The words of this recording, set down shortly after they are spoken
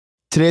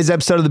Today's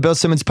episode of the Bill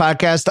Simmons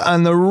podcast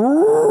on the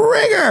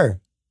Ringer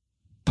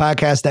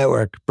Podcast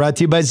Network, brought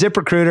to you by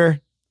ZipRecruiter.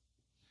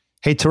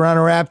 Hey,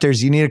 Toronto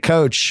Raptors, you need a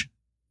coach.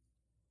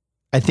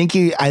 I think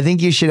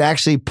you should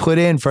actually put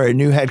in for a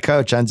new head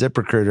coach on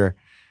ZipRecruiter.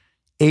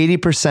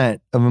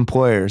 80% of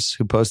employers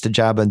who post a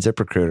job on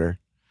ZipRecruiter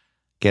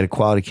get a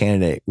quality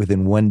candidate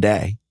within one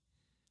day.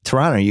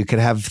 Toronto, you could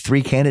have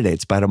 3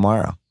 candidates by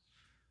tomorrow.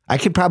 I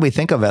could probably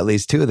think of at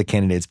least 2 of the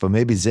candidates, but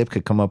maybe Zip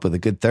could come up with a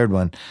good third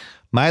one.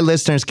 My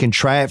listeners can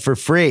try it for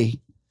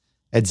free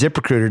at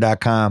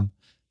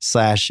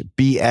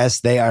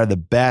ZipRecruiter.com/BS. They are the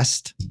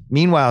best.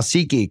 Meanwhile,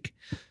 SeatGeek,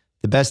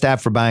 the best app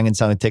for buying and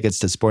selling tickets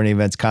to sporting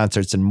events,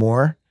 concerts, and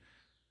more.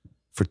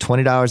 For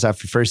 $20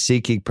 off your first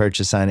SeatGeek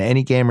purchase on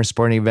any game or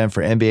sporting event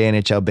for NBA,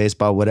 NHL,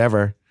 baseball,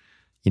 whatever,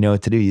 you know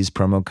what to do. Use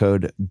promo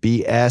code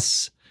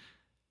BS.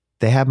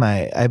 I have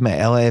my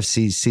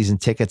LAFC season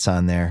tickets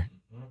on there.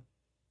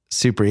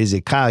 Super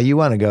easy. Kyle, you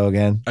want to go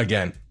again?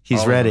 Again.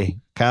 He's ready.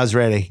 Kyle's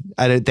ready.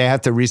 They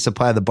have to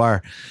resupply the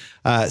bar.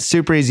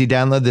 Super easy.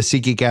 Download the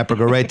SeatGeek app or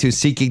go right to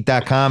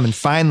SeatGeek.com. And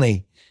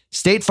finally,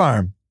 State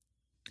Farm.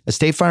 A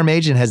State Farm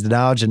agent has the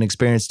knowledge and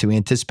experience to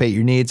anticipate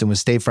your needs. And with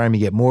State Farm,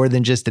 you get more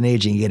than just an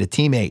agent. You get a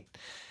teammate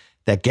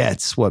that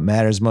gets what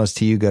matters most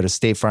to you. Go to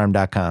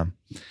StateFarm.com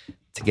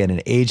to get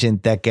an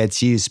agent that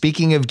gets you.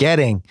 Speaking of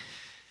getting,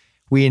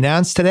 we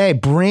announced today,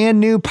 brand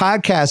new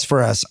podcast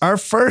for us. Our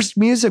first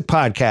music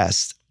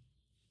podcast.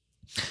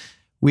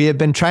 We have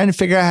been trying to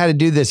figure out how to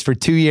do this for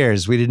 2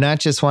 years. We did not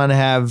just want to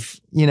have,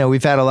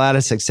 we've had a lot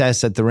of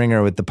success at The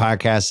Ringer with the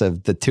podcast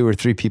of the 2 or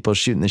 3 people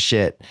shooting the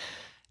shit.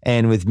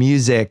 And with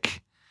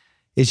music,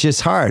 it's just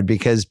hard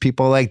because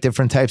people like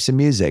different types of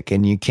music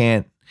and you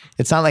can't,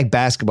 it's not like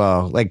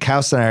basketball. Like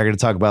House and I are going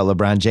to talk about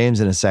LeBron James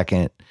in a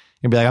second.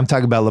 You'll be like, I'm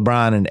talking about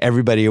LeBron, and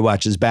everybody who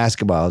watches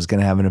basketball is going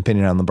to have an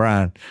opinion on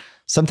LeBron.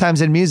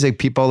 Sometimes in music,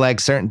 people like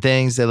certain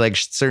things. They like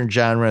certain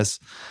genres.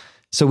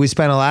 So we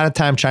spent a lot of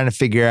time trying to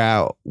figure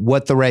out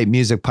what the right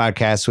music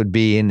podcast would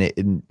be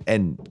and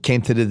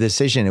came to the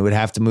decision it would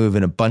have to move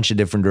in a bunch of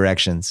different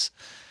directions.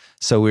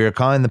 So we were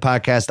calling the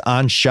podcast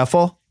On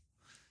Shuffle.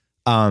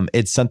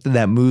 It's something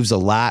that moves a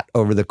lot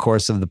over the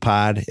course of the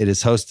pod. It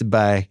is hosted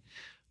by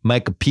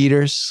Micah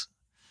Peters.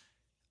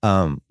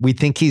 We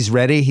think he's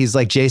ready. He's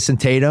like Jason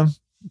Tatum.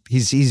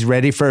 He's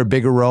ready for a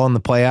bigger role in the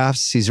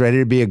playoffs. He's ready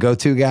to be a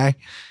go-to guy.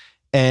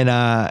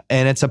 And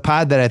it's a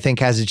pod that I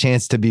think has a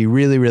chance to be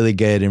really, really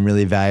good and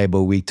really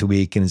valuable week to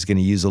week, and is going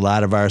to use a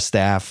lot of our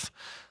staff,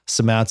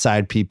 some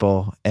outside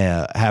people,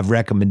 have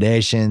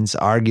recommendations,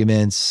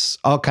 arguments,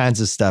 all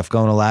kinds of stuff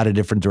going a lot of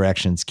different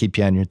directions. Keep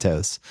you on your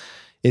toes.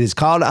 It is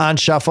called On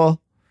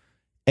Shuffle,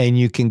 and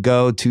you can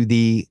go to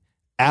the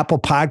Apple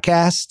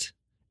Podcast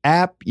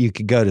app. You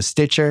can go to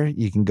Stitcher.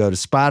 You can go to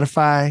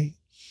Spotify,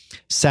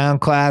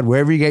 SoundCloud,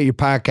 wherever you get your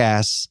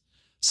podcasts.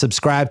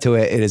 Subscribe to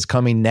it. It is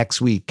coming next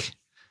week.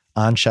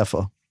 On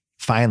Shuffle.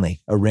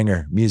 Finally, a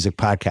Ringer music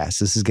podcast.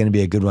 This is going to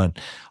be a good one.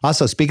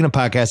 Also, speaking of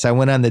podcasts, I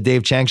went on the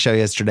Dave Chang show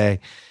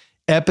yesterday.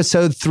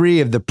 Episode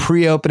 3 of the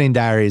pre-opening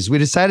diaries. We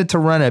decided to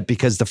run it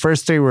because the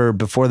first 3 were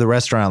before the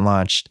restaurant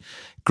launched.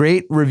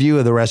 Great review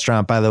of the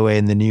restaurant, by the way,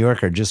 in the New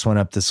Yorker. Just went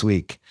up this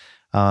week.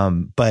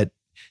 But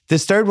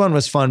this third one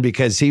was fun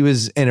because he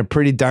was in a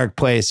pretty dark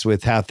place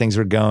with how things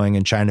were going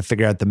and trying to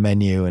figure out the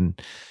menu. And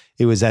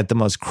it was at the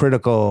most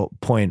critical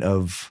point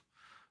of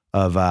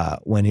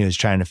when he was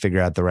trying to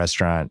figure out the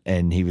restaurant,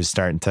 and he was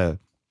starting to,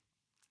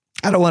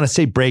 I don't want to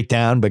say break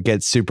down, but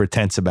get super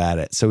tense about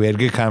it. So we had a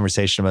good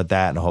conversation about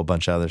that and a whole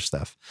bunch of other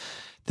stuff.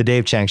 The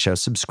Dave Chang Show.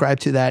 Subscribe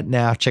to that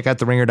now. Check out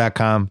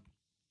theringer.com.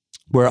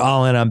 We're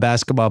all in on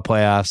basketball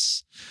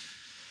playoffs.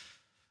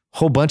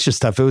 Whole bunch of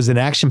stuff. It was an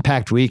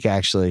action-packed week,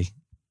 actually.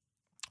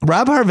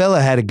 Rob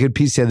Harvilla had a good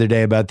piece the other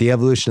day about the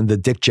evolution of the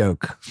dick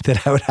joke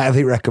that I would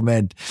highly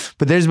recommend.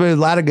 But there's been a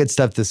lot of good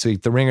stuff this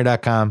week.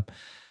 Theringer.com.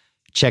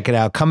 Check it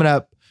out. Coming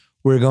up,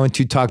 we're going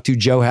to talk to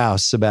Joe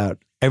House about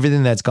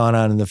everything that's gone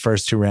on in the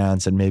first 2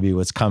 rounds and maybe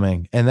what's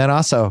coming. And then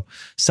also,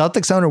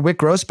 Celtics owner Wyc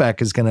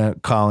Grousbeck is going to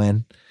call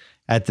in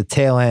at the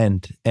tail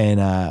end.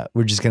 And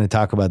we're just going to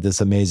talk about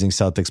this amazing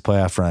Celtics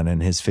playoff run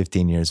and his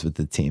 15 years with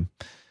the team.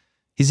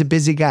 He's a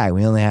busy guy.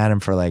 We only had him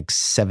for like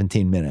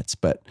 17 minutes,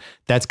 but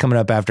that's coming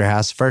up after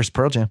House. First,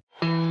 Pearl Jam.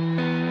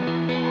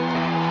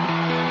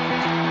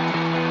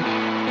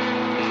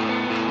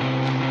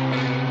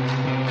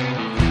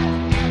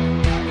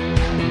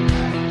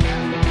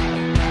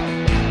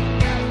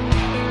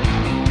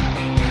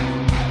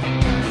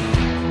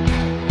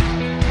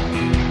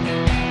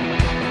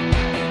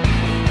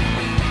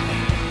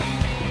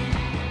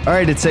 All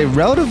right, it's a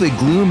relatively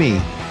gloomy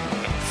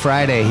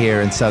Friday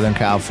here in Southern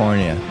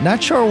California.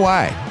 Not sure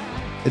why.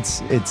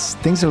 It's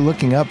things are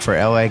looking up for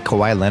LA.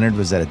 Kawhi Leonard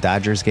was at a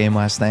Dodgers game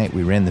last night.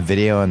 We ran the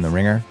video on the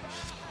Ringer.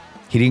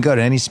 He didn't go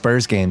to any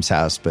Spurs games,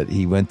 House, but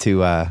he went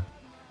to a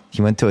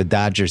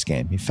Dodgers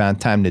game. He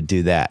found time to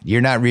do that.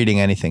 You're not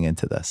reading anything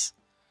into this.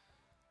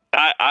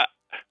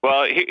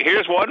 Well,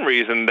 here's one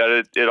reason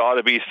that it ought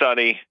to be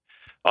sunny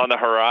on the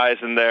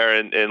horizon there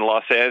in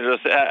Los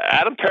Angeles.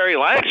 Adam Perry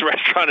Lang's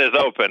restaurant is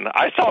open.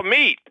 I saw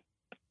meat.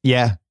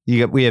 Yeah,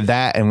 We have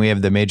that, and we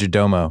have the Major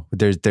Domo.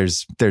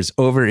 There's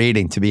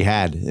overeating to be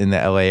had in the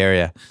LA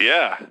area.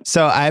 Yeah.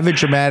 So I have a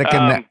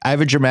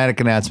dramatic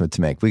announcement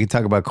to make. We can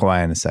talk about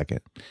Kawhi in a second.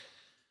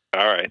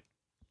 All right.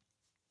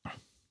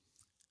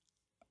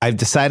 I've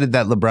decided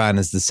that LeBron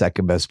is the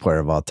second best player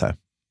of all time.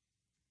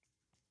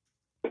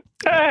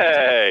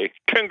 Hey,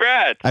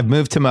 congrats! I've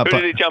moved him up. Who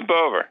did he jump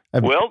over?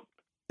 Wilt?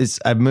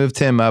 I've moved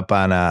him up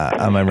on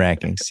my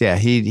rankings. Yeah,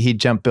 he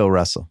jumped Bill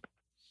Russell.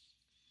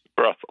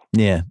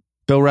 Yeah,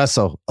 Bill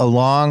Russell, a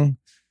long,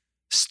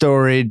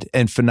 storied,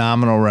 and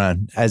phenomenal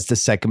run as the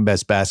second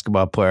best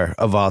basketball player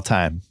of all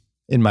time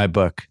in my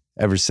book.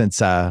 Ever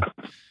since I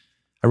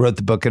wrote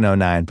the book in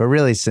 2009, but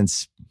really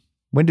since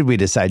when did we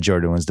decide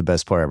Jordan was the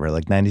best player ever?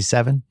 Like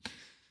 97?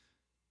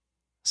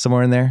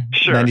 Somewhere in there?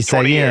 Sure,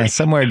 97, 20 yeah, years.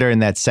 somewhere during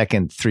that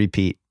second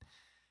three-peat.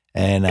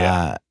 And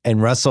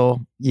and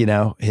Russell,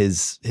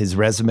 his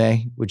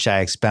resume, which I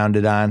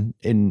expounded on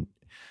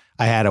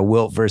I had a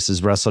Wilt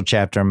versus Russell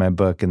chapter in my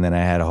book, and then I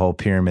had a whole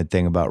pyramid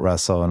thing about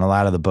Russell. And a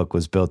lot of the book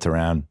was built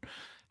around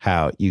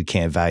how you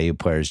can't value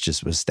players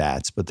just with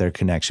stats, but their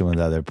connection with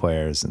other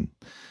players and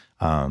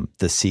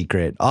the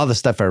secret, all the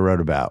stuff I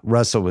wrote about.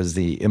 Russell was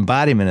the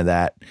embodiment of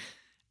that.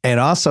 And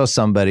also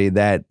somebody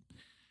that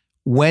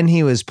when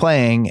he was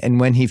playing and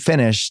when he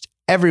finished,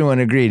 everyone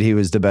agreed he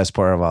was the best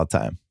player of all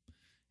time.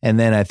 And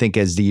then I think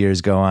as the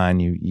years go on,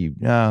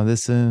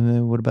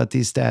 what about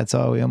these stats?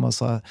 Oh, we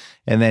almost lost.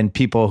 And then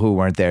people who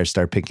weren't there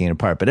start picking it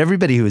apart. But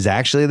everybody who was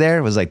actually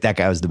there was like, that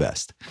guy was the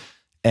best.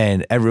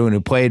 And everyone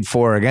who played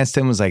for or against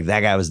him was like,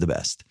 that guy was the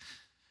best.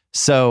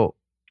 So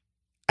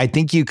I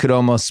think you could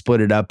almost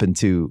split it up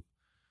into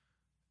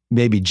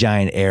maybe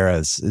giant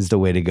eras is the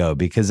way to go.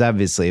 Because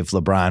obviously if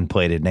LeBron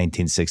played in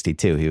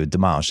 1962, he would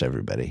demolish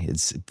everybody.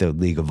 It's the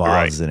league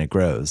evolves and it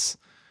grows.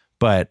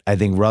 But I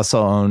think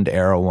Russell owned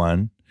era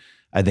 1.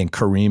 I think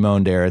Kareem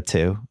owned era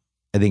 2.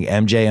 I think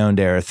MJ owned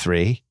era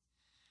 3.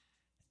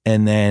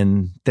 And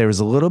then there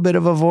was a little bit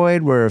of a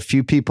void where a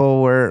few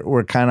people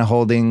were kind of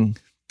holding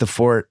the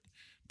fort,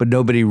 but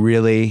nobody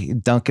really.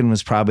 Duncan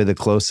was probably the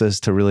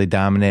closest to really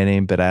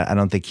dominating, but I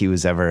don't think he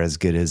was ever as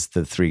good as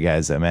the 3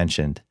 guys I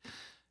mentioned.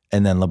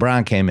 And then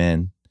LeBron came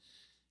in,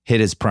 hit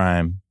his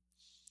prime,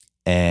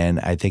 and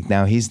I think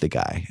now he's the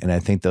guy. And I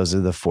think those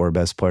are the 4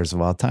 best players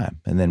of all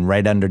time. And then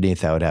right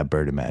underneath, I would have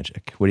Bird and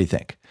Magic. What do you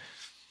think?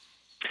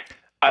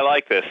 I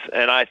like this,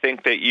 and I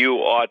think that you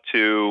ought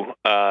to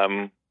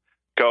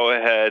go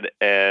ahead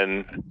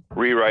and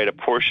rewrite a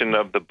portion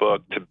of the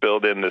book to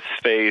build in this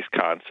phase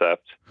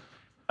concept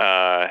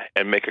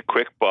and make a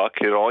quick buck.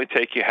 It'll only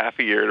take you half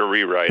a year to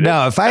rewrite it.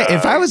 No, if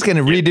I was going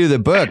to redo the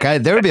book,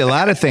 there would be a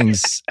lot of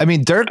things. I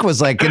mean, Dirk was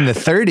like in the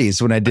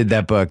 30s when I did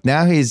that book.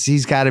 Now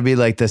he's got to be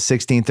like the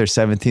 16th or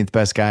 17th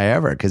best guy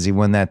ever because he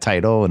won that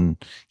title and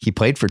he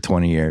played for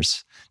 20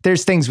 years.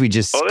 There's things we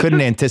just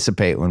couldn't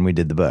anticipate when we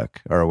did the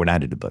book or when I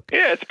did the book.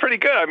 Yeah, it's pretty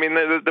good. I mean,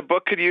 the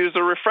book could use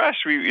a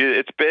refresh.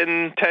 It's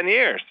been 10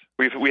 years.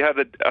 We have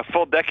a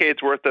full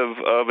decade's worth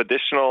of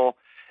additional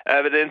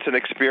evidence and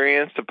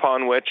experience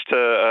upon which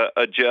to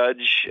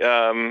judge,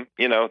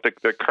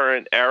 the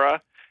current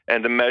era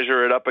and to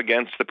measure it up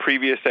against the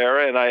previous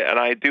era. And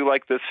I do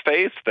like this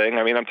phase thing.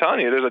 I mean, I'm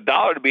telling you, there's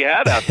 $1 to be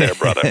had out there,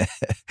 brother.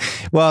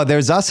 Well,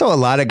 there's also a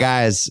lot of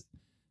guys.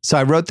 So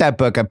I wrote that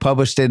book. I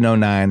published it in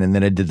 2009, and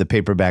then I did the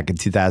paperback in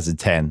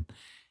 2010.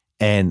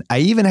 And I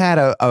even had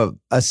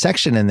a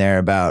section in there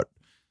about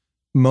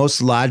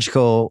most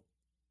logical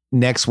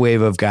next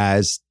wave of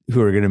guys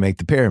who are going to make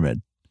the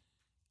pyramid.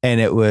 And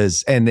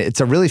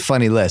it's a really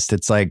funny list.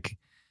 It's like,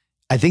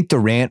 I think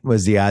Durant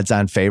was the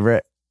odds-on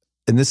favorite.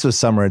 And this was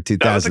summer of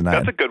 2009.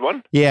 That's a good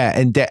one. Yeah.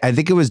 And I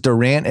think it was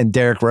Durant and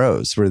Derrick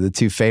Rose were the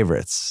 2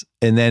 favorites.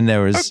 And then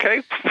there was...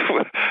 Okay.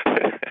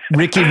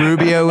 Ricky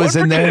Rubio was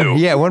in there. 2.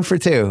 Yeah, 1 for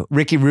 2.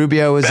 Ricky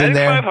Rubio was in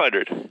there.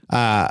 500.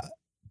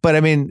 But I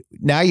mean,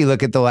 now you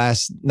look at the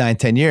last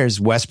 9-10 years,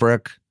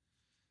 Westbrook,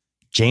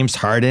 James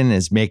Harden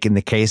is making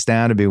the case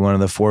now to be one of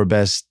the 4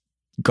 best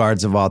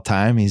guards of all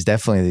time. He's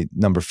definitely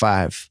number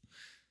 5.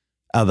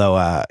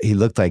 Although he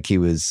looked like he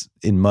was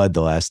in mud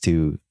the last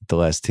two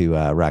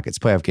Rockets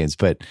playoff games.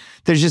 But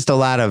there's just a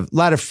lot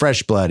of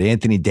fresh blood.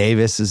 Anthony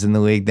Davis is in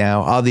the league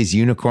now. All these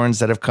unicorns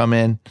that have come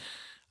in.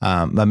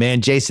 My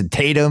man Jason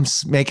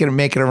Tatum's making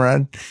a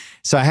run.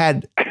 So I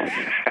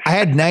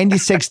had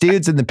 96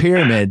 dudes in the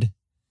pyramid,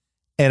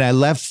 and I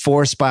left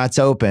 4 spots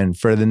open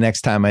for the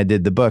next time I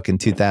did the book in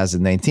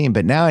 2019.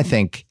 But now I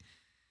think,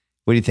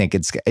 what do you think?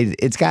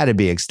 It's got to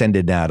be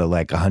extended now to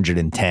like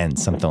 110,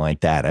 something like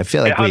that. I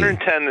feel like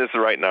 110 is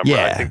the right number.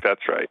 Yeah. I think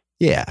that's right.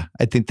 Yeah,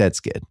 I think that's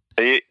good.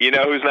 You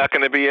know who's not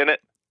going to be in it?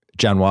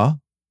 John Wall?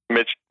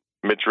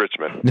 Mitch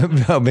Richmond.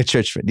 No, Mitch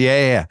Richmond.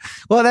 Yeah.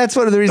 Well, that's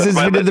one of the reasons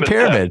we did the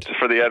pyramid.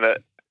 For the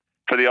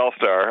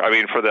All-Star,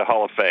 for the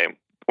Hall of Fame.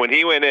 When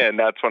he went in,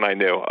 that's when I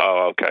knew,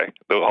 oh, okay,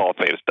 the Hall of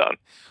Fame's done.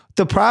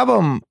 The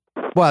problem,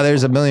 well,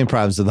 there's a million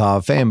problems with the Hall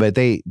of Fame, but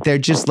they're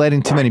just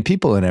letting too many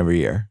people in every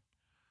year.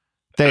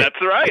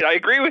 That's right. I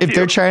agree with you. If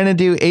they're trying to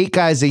do 8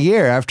 guys a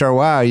year, after a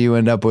while, you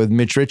end up with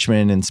Mitch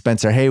Richmond and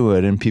Spencer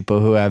Haywood and people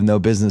who have no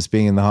business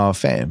being in the Hall of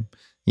Fame.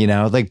 You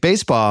know, like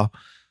baseball,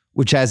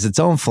 which has its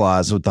own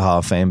flaws with the Hall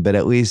of Fame, but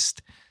at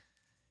least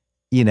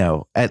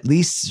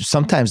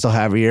sometimes they'll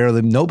have a year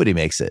that nobody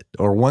makes it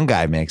or one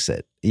guy makes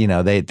it. You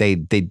know, they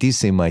do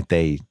seem like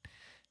they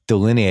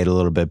delineate a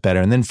little bit better.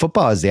 And then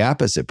football is the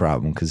opposite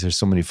problem because there's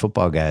so many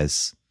football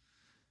guys.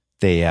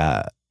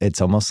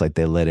 It's almost like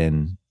they let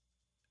in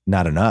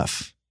not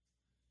enough,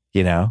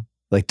 you know?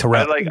 Like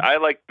Terrell. I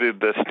like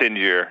the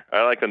stingier.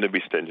 I like them to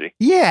be stingy.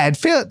 Yeah,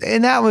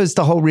 and that was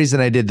the whole reason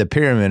I did the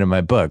pyramid in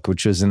my book,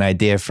 which was an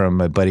idea from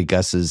my buddy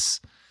Gus's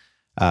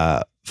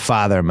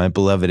father, my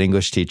beloved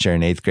English teacher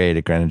in 8th grade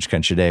at Greenwich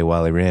Country Day,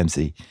 Wally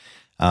Ramsey.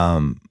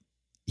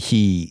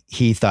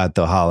 He thought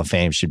the Hall of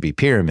Fame should be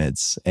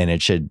pyramids, and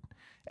it should,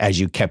 as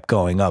you kept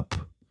going up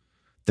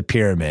the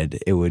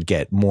pyramid, it would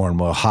get more and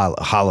more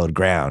hollowed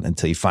ground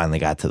until you finally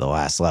got to the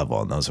last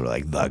level, and those were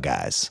like the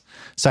guys.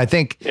 So I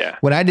think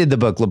when I did the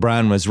book,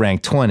 LeBron was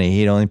ranked 20.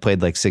 He'd only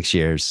played like 6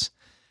 years,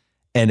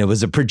 and it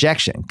was a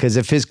projection because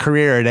if his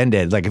career had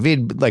ended, like if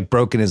he'd like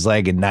broken his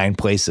leg in 9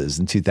 places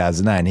in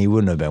 2009, he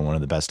wouldn't have been one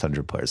of the best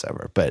 100 players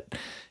ever. But it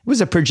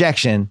was a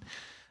projection,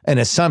 an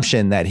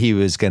assumption that he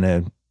was going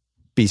to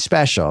be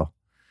special.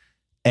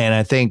 And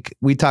I think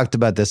we talked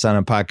about this on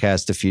a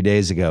podcast a few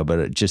days ago,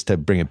 but just to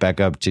bring it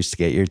back up, just to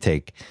get your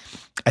take,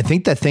 I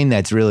think the thing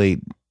that's really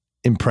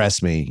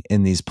impressed me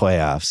in these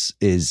playoffs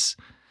is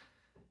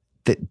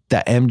that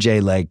the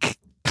MJ like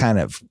kind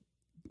of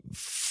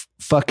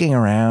fucking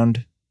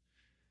around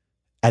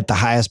at the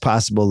highest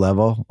possible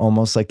level,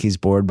 almost like he's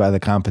bored by the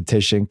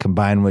competition,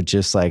 combined with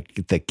just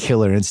like the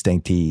killer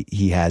instinct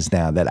he has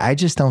now that I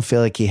just don't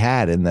feel like he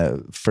had in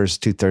the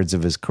first 2/3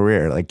 of his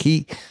career. Like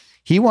he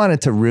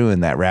wanted to ruin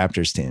that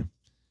Raptors team.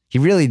 He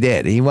really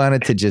did. He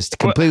wanted to just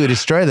completely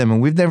destroy them,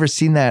 and we've never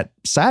seen that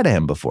side of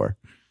him before.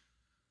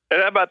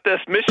 And how about this?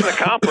 Mission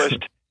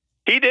accomplished.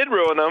 He did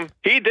ruin them.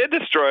 He did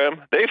destroy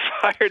them. They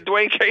fired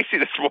Dwayne Casey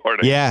this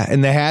morning. Yeah,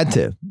 and they had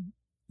to.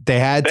 They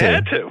had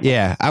to.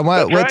 Yeah,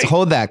 let's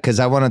hold that because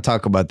I want to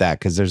talk about that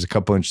because there's a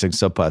couple interesting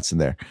subplots in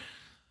there.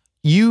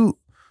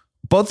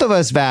 Both of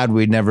us vowed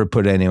we'd never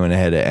put anyone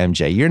ahead of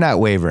MJ. You're not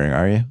wavering,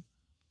 are you?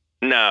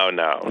 No.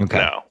 Okay.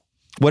 No.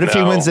 What if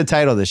he wins the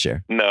title this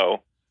year?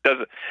 No.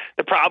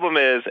 The problem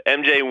is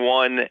MJ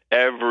won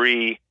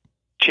every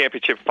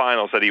championship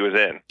finals that he was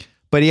in.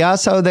 But he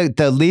also,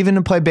 the leaving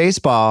to play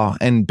baseball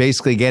and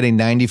basically getting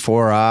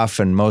 94 off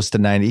and most of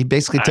 90, he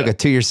basically took a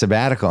 2-year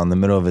sabbatical in the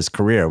middle of his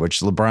career,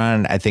 which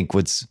LeBron, I think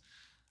what's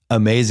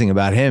amazing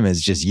about him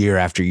is just year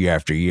after year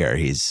after year,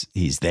 he's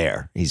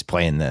there. He's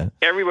playing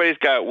Everybody's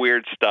got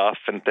weird stuff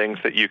and things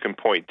that you can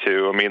point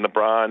to. I mean,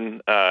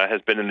 LeBron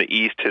has been in the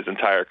East his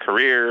entire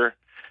career.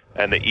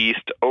 And the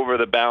East, over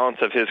the balance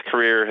of his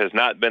career, has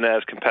not been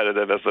as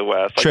competitive as the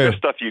West. Like, there's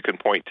stuff you can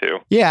point to.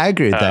 Yeah, I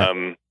agree with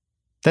that.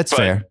 That's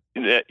fair.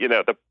 You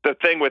know, the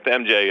thing with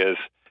MJ is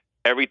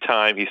every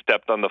time he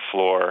stepped on the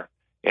floor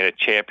in a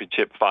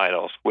championship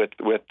finals with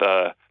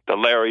the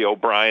Larry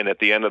O'Brien at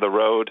the end of the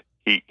road,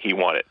 he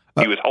won it.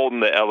 He was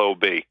holding the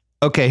LOB.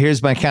 Okay,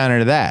 here's my counter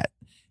to that.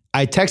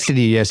 I texted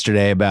you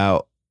yesterday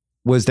about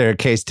was there a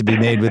case to be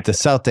made with the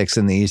Celtics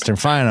in the Eastern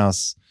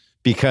Finals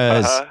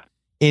because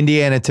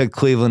Indiana took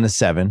Cleveland to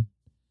 7.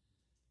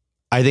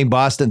 I think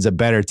Boston's a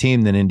better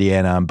team than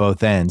Indiana on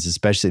both ends,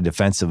 especially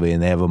defensively,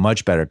 and they have a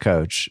much better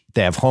coach.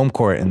 They have home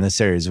court in this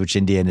series, which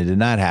Indiana did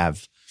not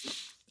have.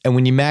 And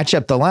when you match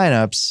up the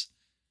lineups,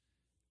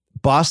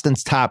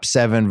 Boston's top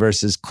 7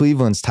 versus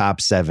Cleveland's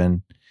top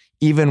 7,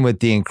 even with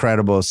the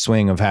incredible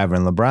swing of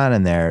having LeBron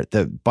in there,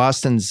 the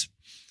Boston's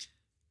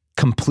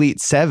complete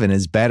 7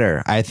 is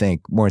better, I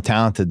think, more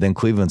talented than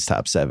Cleveland's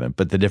top 7.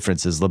 But the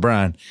difference is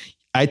LeBron.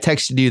 I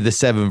texted you the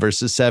 7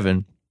 versus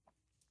 7,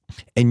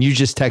 and you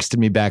just texted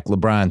me back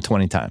LeBron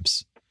 20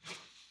 times.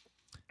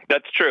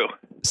 That's true.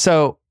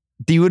 So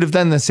you would have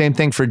done the same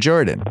thing for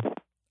Jordan.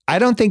 I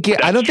don't think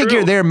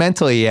you're there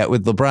mentally yet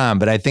with LeBron,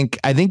 but I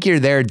think you're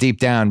there deep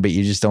down, but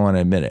you just don't want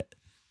to admit it.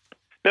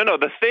 No.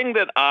 The thing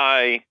that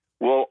I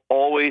will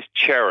always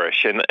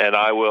cherish, and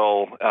I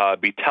will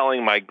be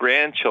telling my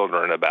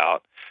grandchildren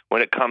about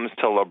when it comes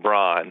to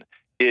LeBron,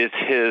 is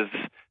his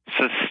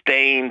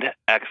sustained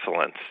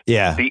excellence.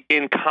 Yeah. The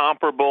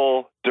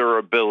incomparable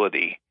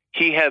durability.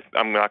 He has,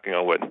 I'm knocking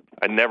on wood.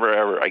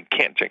 I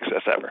can't jinx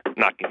this ever.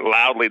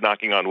 Loudly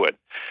knocking on wood.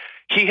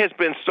 He has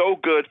been so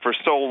good for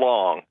so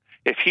long.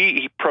 If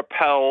he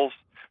propels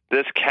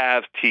this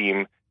Cavs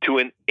team to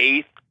an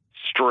 8th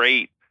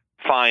straight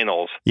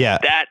finals,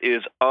 that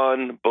is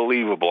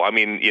unbelievable. I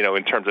mean, you know,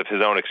 in terms of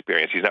his own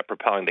experience, he's not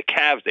propelling the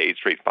Cavs to 8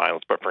 straight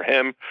finals, but for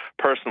him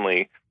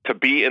personally, to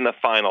be in the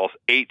finals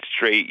 8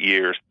 straight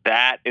years,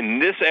 that in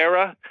this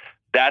era,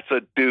 that's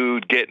a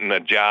dude getting a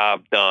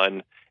job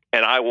done.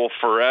 And I will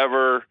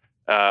forever,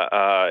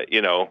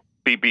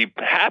 be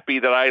happy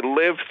that I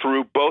lived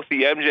through both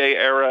the MJ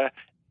era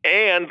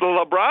and the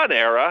LeBron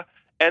era.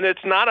 And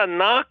it's not a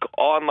knock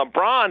on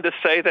LeBron to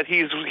say that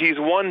he's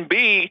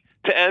 1B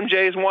to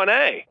MJ's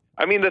 1A.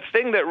 I mean, the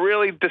thing that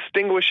really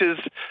distinguishes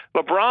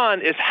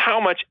LeBron is how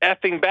much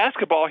effing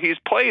basketball he's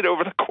played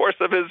over the course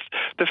of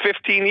the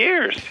 15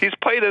 years. He's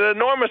played an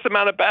enormous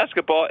amount of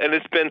basketball, and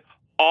it's been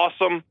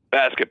awesome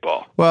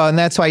basketball. Well, and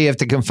that's why you have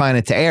to confine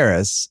it to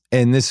eras.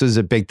 And this was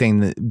a big thing,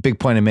 the big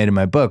point I made in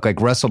my book.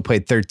 Like Russell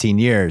played 13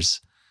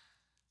 years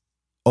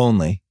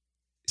only.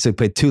 So he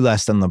played 2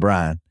 less than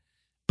LeBron.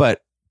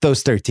 But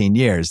those 13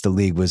 years, the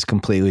league was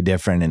completely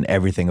different and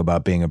everything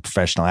about being a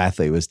professional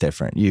athlete was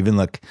different. You even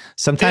look,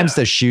 sometimes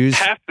the shoes.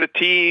 Half the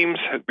teams,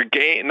 the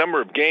game,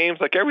 number of games,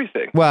 like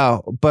everything.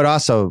 Well, but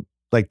also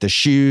like the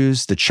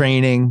shoes, the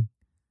training,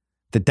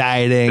 the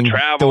dieting,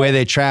 the way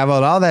they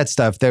traveled, all that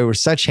stuff. There were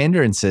such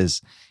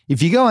hindrances.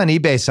 If you go on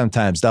eBay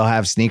sometimes, they'll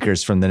have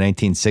sneakers from the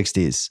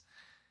 1960s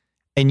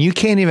and you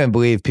can't even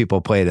believe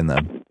people played in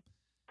them.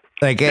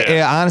 Like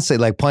honestly,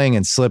 like playing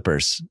in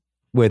slippers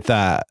with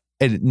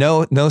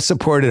no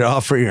support at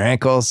all for your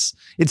ankles.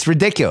 It's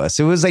ridiculous.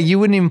 It was like you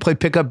wouldn't even play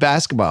pickup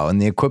basketball in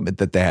the equipment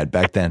that they had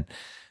back then.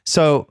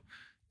 So,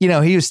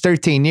 he was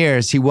 13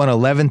 years. He won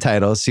 11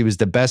 titles. He was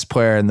the best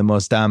player and the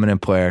most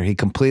dominant player. He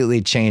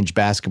completely changed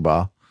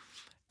basketball.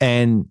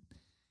 And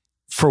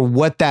for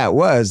what that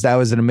was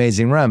an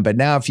amazing run. But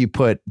now if you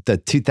put the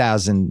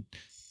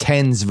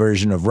 2010s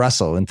version of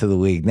Russell into the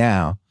league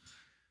now,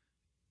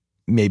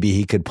 maybe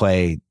he could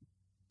play,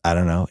 I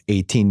don't know,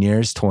 18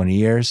 years, 20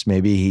 years.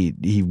 Maybe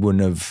he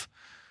wouldn't have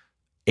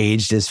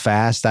aged as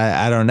fast.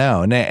 I don't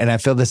know. And I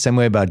feel the same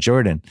way about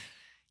Jordan.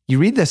 You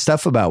read the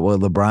stuff about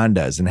what LeBron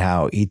does and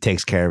how he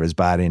takes care of his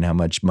body and how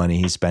much money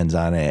he spends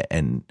on it.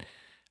 And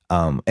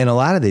a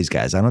lot of these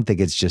guys, I don't think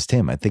it's just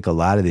him. I think a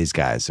lot of these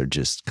guys are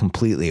just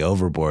completely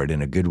overboard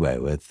in a good way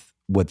with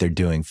what they're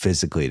doing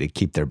physically to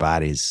keep their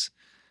bodies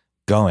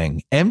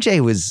going. MJ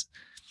was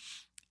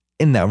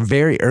in the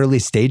very early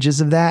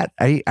stages of that.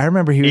 I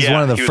remember he was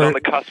one of the first. He was on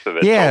the cusp of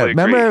it. Yeah, totally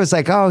remember agree. it was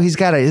like, oh, he's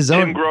got his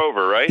own. Tim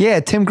Grover, right?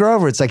 Yeah, Tim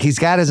Grover. It's like he's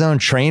got his own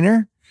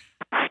trainer.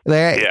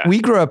 We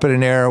grew up in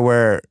an era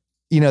where,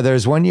 there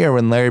was one year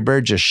when Larry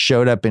Bird just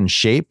showed up in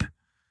shape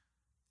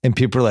and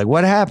people were like,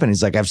 what happened?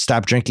 He's like, I've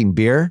stopped drinking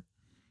beer.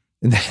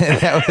 And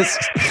that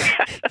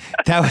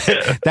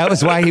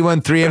was why he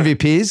won 3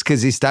 MVPs,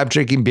 because he stopped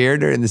drinking beer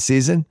during the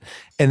season.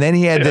 And then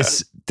he had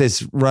this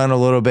run a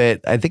little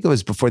bit, I think it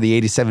was before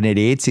the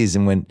 87-88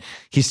 season, when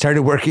he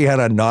started working out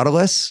on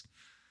Nautilus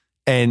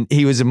and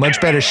he was in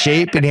much better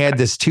shape and he had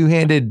this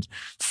 2-handed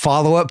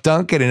follow-up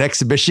dunk at an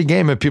exhibition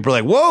game and people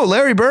are like, whoa,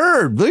 Larry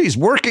Bird, he's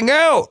working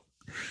out.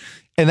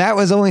 And that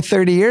was only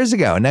 30 years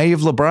ago. Now you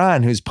have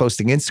LeBron who's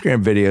posting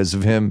Instagram videos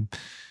of him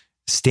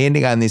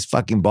standing on these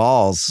fucking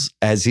balls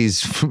as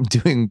he's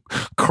doing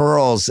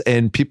curls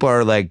and people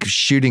are like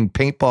shooting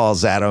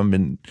paintballs at him.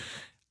 And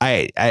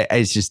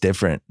it's just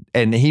different.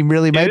 And he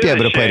really might be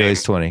able to play till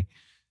he's 20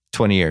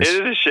 years.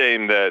 It is a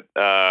shame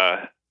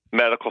that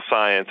medical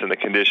science and the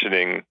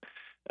conditioning,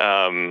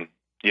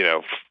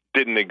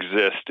 didn't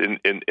exist in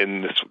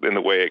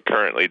the way it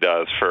currently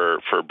does for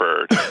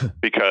Bird,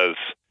 because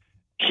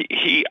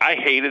I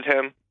hated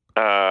him.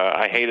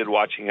 I hated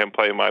watching him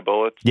play my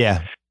Bullets.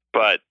 Yeah.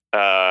 But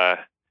God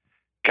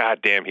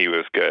damn, he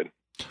was good.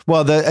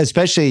 Well,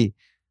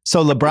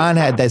 so LeBron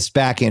had this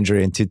back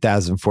injury in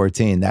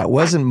 2014. That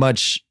wasn't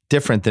much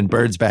different than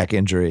Bird's back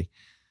injury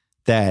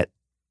that,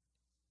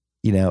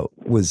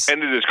 was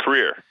ended his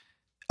career.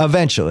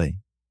 Eventually.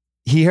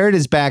 He hurt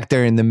his back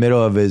during the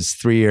middle of his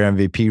 3-year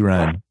MVP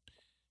run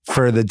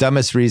for the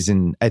dumbest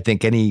reason I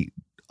think any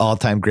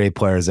all-time great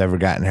player has ever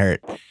gotten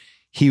hurt.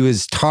 He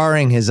was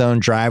tarring his own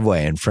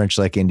driveway in French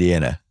Lick,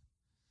 Indiana.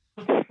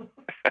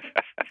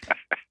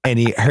 And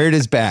he hurt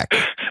his back.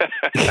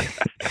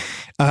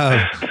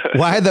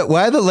 Why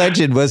the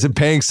legend wasn't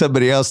paying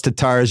somebody else to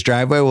tar his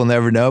driveway, we'll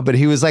never know. But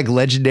he was like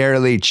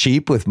legendarily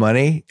cheap with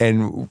money,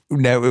 and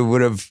it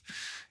would have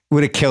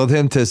killed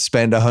him to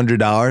spend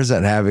 $100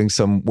 on having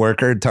some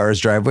worker tar his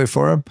driveway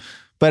for him.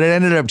 But it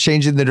ended up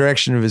changing the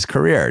direction of his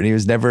career, and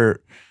his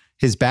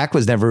back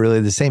was never really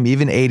the same.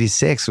 Even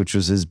 86, which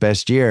was his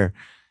best year,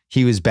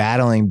 he was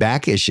battling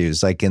back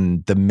issues like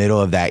in the middle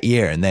of that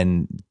year, and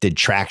then did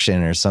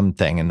traction or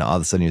something, and all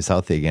of a sudden he was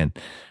healthy again.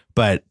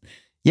 But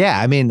yeah,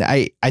 I mean,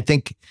 I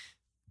think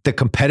the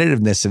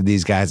competitiveness of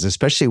these guys,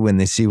 especially when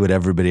they see what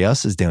everybody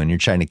else is doing, you're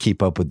trying to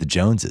keep up with the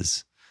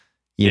Joneses,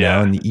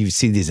 know, and you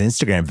see these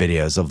Instagram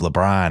videos of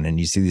LeBron, and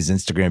you see these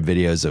Instagram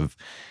videos of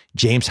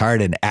James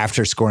Harden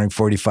after scoring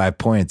 45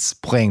 points,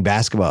 playing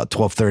basketball at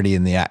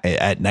 12:30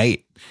 at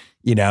night,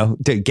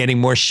 getting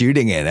more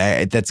shooting in.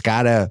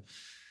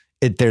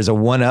 There's a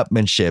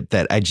one-upmanship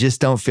that I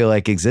just don't feel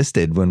like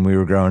existed when we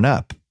were growing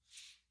up.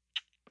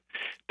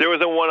 There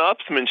was a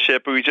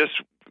one-upsmanship, but we just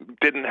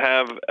didn't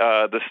have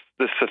this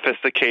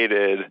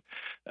sophisticated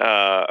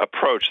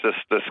approach,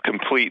 this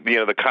complete,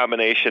 the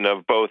combination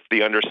of both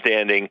the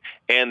understanding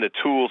and the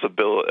tools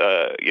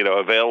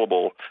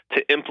available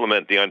to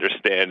implement the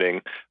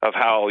understanding of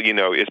how,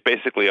 it's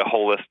basically a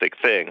holistic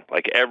thing.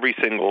 Like every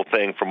single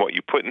thing from what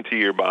you put into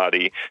your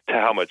body to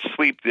how much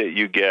sleep that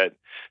you get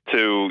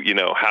to,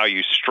 how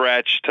you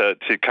stretch to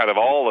kind of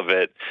all of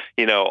it,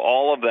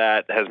 all of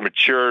that has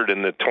matured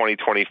in the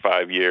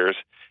 25 years.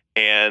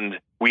 And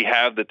we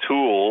have the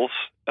tools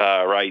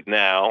right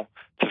now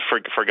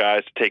for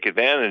guys to take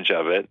advantage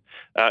of it.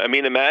 I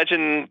mean,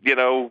 imagine,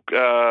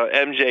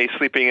 MJ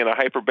sleeping in a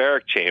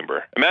hyperbaric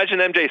chamber. Imagine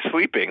MJ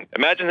sleeping.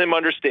 Imagine him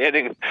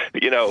understanding,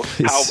 how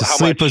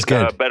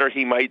much better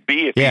he might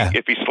be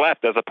if he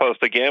slept as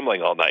opposed to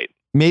gambling all night.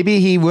 Maybe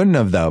he wouldn't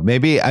have, though.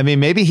 Maybe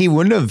he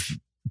wouldn't have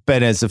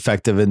been as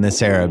effective in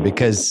this era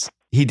because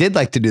he did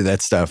like to do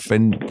that stuff.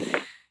 And,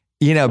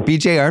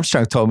 BJ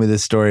Armstrong told me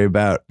this story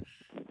about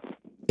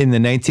in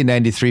the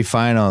 1993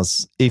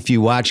 finals. If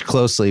you watch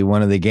closely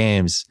one of the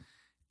games,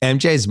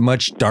 MJ's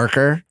much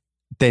darker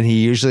than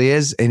he usually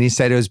is. And he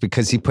said it was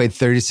because he played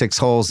 36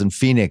 holes in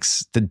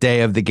Phoenix the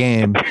day of the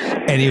game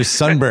and he was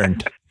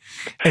sunburned.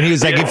 And he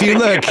was like, if you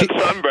look,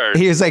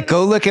 he was like,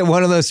 go look at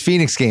one of those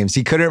Phoenix games.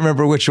 He couldn't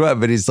remember which one,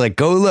 but he's like,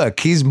 go look.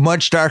 He's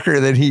much darker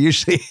than he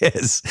usually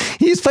is.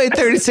 He's played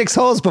 36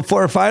 holes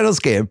before a finals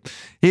game.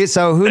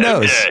 So who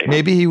knows?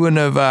 Maybe he wouldn't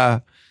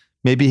have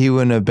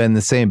been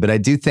the same. But I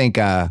do think,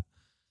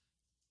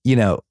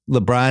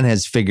 LeBron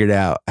has figured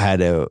out how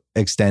to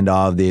extend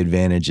all of the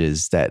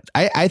advantages that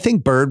I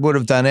think Bird would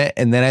have done it.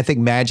 And then I think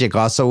Magic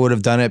also would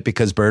have done it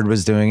because Bird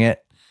was doing it.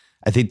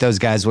 I think those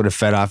guys would have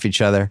fed off each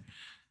other.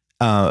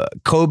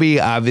 Kobe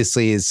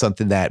obviously is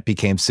something that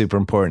became super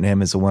important to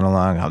him as it went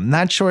along. I'm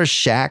not sure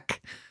Shaq.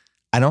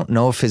 I don't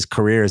know if his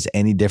career is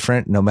any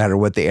different no matter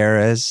what the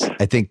era is.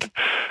 I think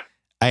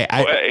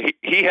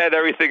he had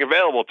everything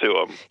available to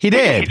him. He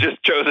did. He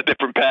just chose a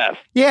different path.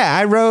 Yeah,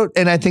 I wrote,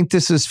 and I think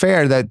this was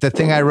fair, that the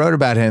thing I wrote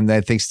about him that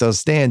I think still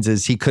stands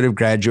is he could have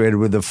graduated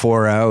with a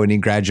 4.0 and he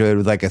graduated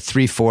with like a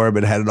 3.4,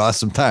 but had an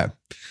awesome time.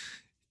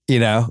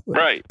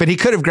 Right. But he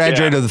could have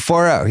graduated with a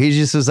 4.0. He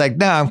just was like,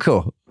 no, I'm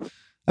cool.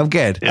 I'm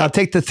good. Yeah. I'll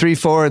take the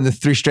 3-4 and the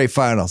 3 straight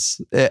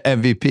finals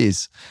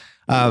MVPs.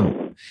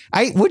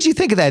 What'd you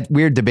think of that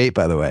weird debate,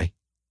 by the way?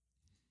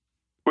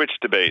 Which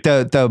debate?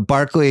 The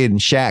Barkley and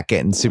Shaq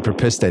getting super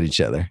pissed at each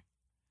other.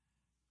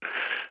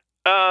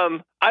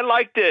 I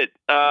liked it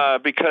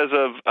because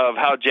of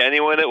how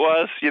genuine it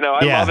was.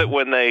 I love it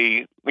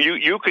when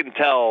you can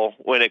tell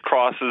when it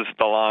crosses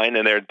the line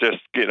and they're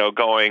just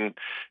going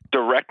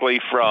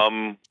directly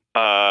from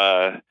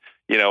their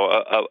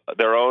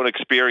own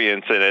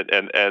experience in it,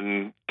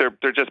 and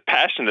they're just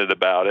passionate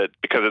about it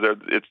because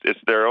of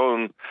it's their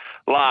own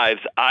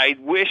lives. I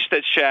wish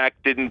that Shaq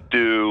didn't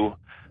do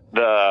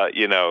the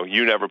you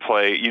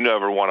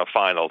never won a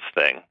finals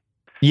thing.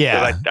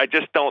 Yeah, I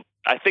just don't.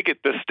 I think at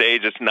this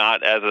stage it's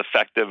not as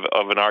effective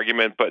of an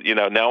argument. But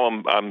now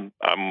I'm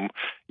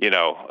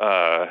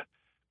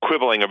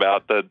quibbling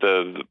about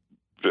the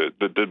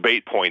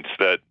debate points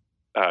that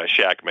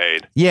Shaq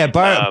made. Yeah,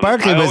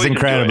 Barkley was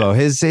incredible.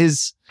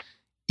 His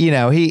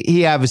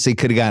he obviously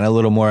could have gotten a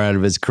little more out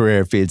of his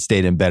career if he had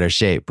stayed in better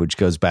shape, which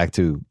goes back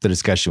to the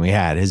discussion we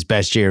had. His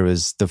best year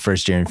was the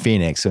first year in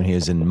Phoenix when he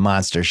was in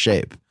monster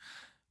shape.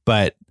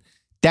 But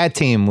that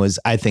team was,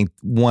 I think,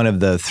 one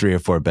of the 3 or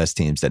 4 best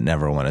teams that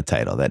never won a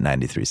title, that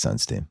 93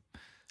 Suns team.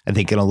 I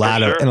think in a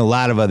lot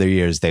of other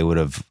years they would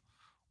have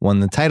won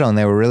the title, and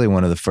they were really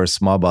one of the first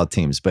small ball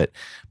teams. But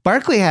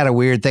Barkley had a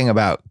weird thing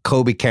about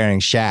Kobe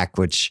carrying Shaq,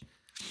 which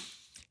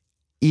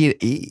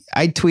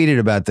I tweeted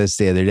about this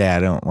the other day. I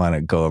don't want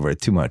to go over it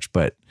too much,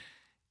 but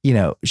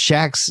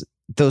Shaq's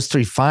those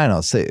 3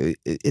 finals,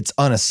 it's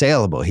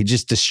unassailable. He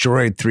just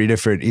destroyed 3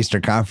 different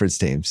Eastern Conference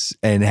teams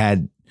and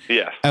had.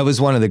 Yes. It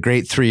was one of the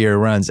great 3-year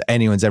runs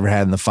anyone's ever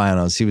had in the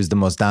finals. He was the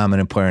most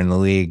dominant player in the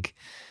league.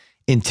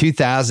 In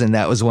 2000,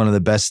 that was one of the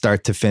best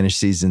start to finish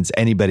seasons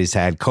anybody's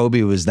had.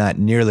 Kobe was not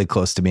nearly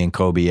close to being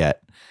Kobe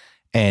yet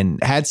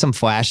and had some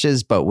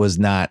flashes, but was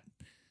not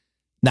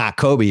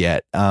Kobe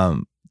yet.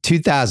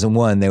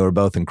 2001, they were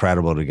both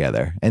incredible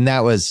together. And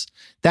that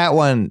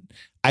one,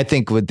 I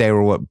think by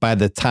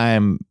the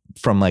time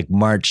from like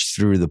March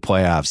through the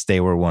playoffs, they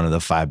were one of the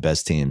 5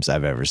 best teams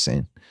I've ever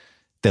seen.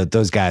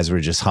 Those guys were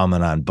just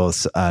humming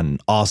on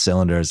all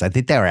cylinders. I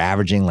think they were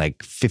averaging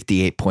like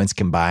 58 points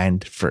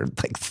combined for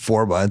like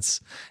 4 months.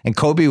 And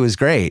Kobe was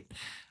great.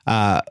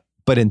 But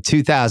in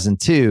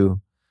 2002,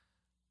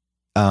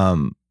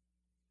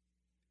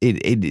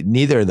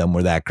 neither of them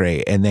were that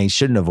great, and they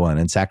shouldn't have won,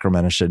 and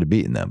Sacramento should have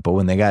beaten them. But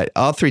when they got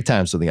all 3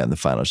 times when they got in the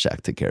final,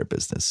 Shaq took care of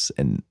business.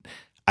 And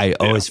I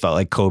always felt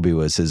like Kobe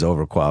was his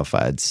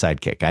overqualified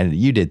sidekick.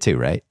 You did too,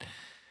 right?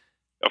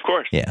 Of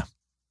course. Yeah.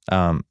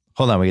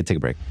 Hold on, we can take a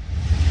break.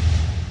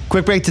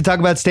 Quick break to talk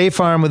about State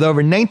Farm. With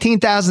over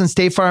 19,000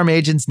 State Farm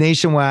agents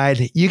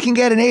nationwide, you can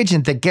get an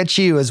agent that gets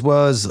you, as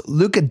well as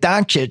Luka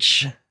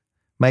Doncic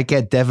might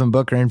get Devin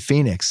Booker in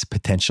Phoenix,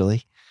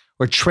 potentially.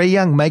 Or Trae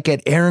Young might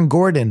get Aaron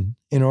Gordon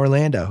in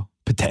Orlando,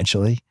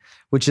 potentially,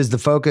 which is the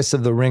focus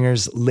of The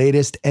Ringer's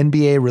latest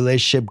NBA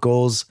relationship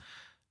goals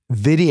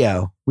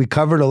video. We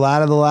covered a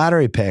lot of the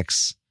lottery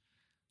picks.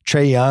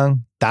 Trae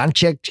Young,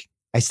 Doncic,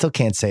 I still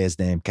can't say his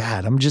name.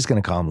 God, I'm just going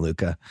to call him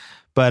Luka.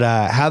 But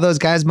how those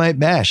guys might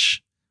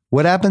mesh.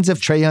 What happens if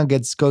Trae Young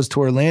goes to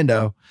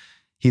Orlando?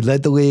 He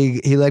led the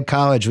league. He led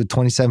college with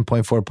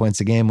 27.4 points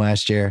a game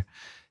last year.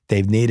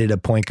 They've needed a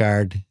point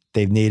guard.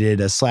 They've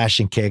needed a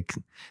slashing kick.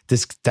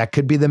 That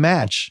could be the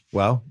match.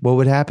 Well, what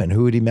would happen?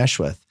 Who would he mesh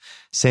with?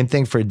 Same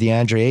thing for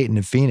DeAndre Ayton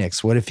in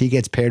Phoenix. What if he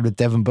gets paired with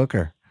Devin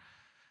Booker?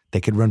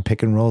 They could run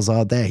pick and rolls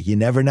all day. You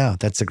never know.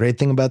 That's the great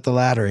thing about the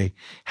lottery,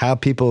 how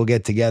people will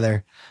get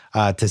together.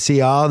 To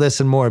see all this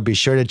and more, be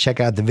sure to check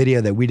out the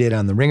video that we did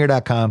on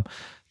TheRinger.com,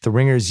 The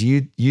Ringer's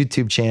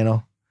YouTube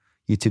channel,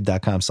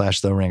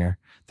 youtube.com/The Ringer,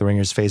 The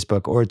Ringer's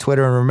Facebook or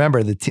Twitter. And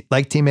remember,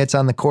 like teammates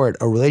on the court,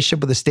 a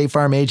relationship with a State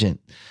Farm agent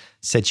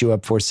sets you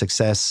up for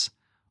success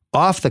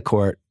off the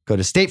court. Go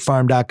to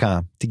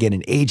statefarm.com to get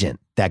an agent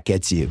that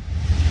gets you.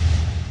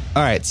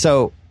 All right,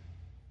 so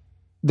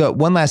the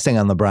one last thing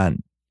on LeBron.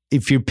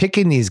 If you're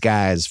picking these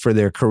guys for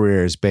their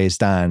careers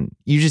based on,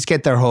 you just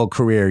get their whole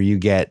career, you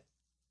get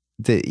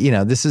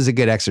this is a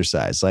good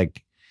exercise.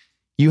 Like,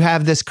 you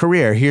have this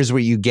career, here's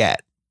what you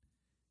get.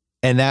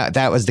 And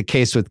that was the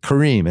case with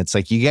Kareem. It's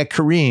like, you get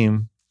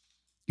Kareem,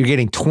 you're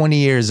getting 20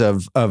 years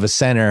of a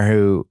center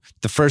who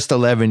the first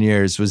 11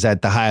 years was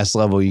at the highest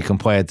level you can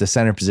play at the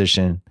center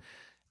position.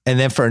 And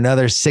then for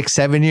another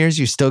 6-7 years,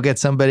 you still get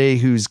somebody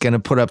who's going to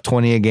put up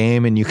 20 a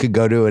game and you could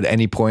go to at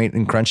any point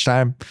in crunch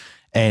time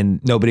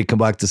and nobody can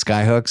block the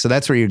skyhook. So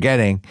that's where you're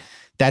getting.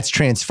 That's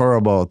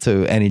transferable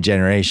to any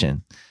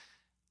generation.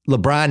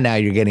 LeBron, now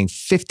you're getting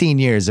 15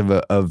 years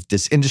of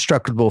this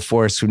indestructible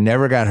force who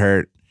never got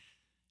hurt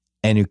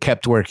and who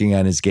kept working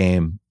on his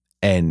game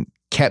and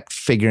kept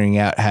figuring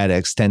out how to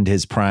extend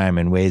his prime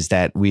in ways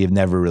that we have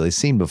never really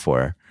seen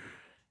before.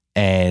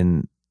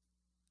 And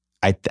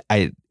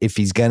if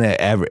he's gonna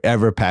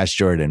ever pass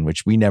Jordan,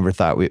 which we never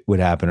thought would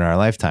happen in our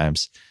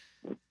lifetimes,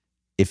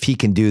 if he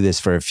can do this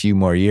for a few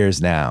more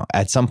years now,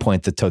 at some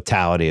point the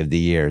totality of the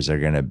years are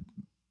gonna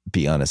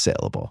be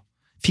unassailable.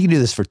 If he can do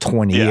this for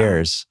 20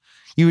 years,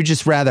 you would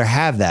just rather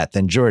have that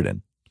than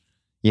Jordan.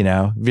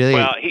 Really.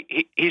 Well,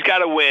 he's got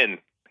to win.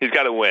 He's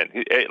got to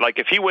win. Like,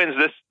 if he wins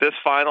this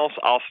finals,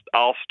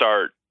 I'll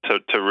start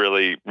to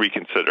really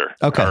reconsider.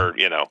 Okay. Or,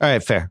 all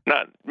right, fair.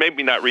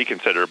 Maybe not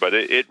reconsider, but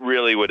it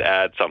really would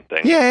add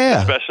something.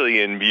 Yeah.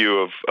 Especially in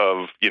view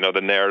of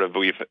the narrative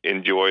we've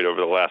enjoyed over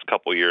the last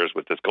couple of years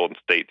with this Golden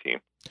State team.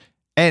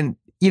 And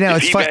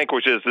if he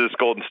vanquishes this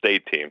Golden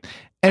State team.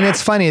 And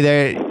it's funny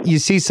there. You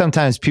see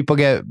sometimes people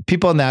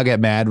now get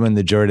mad when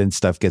the Jordan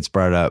stuff gets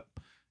brought up.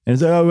 And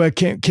it's like,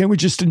 can't we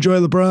just enjoy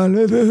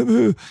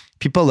LeBron?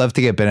 People love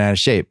to get bent out of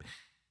shape.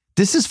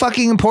 This is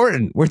fucking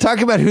important. We're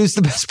talking about who's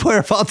the best player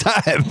of all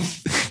time.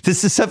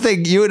 This is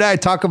something you and I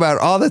talk about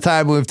all the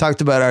time. We've talked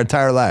about our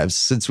entire lives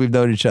since we've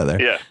known each other.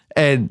 Yeah.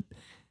 And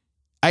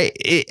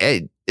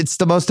it's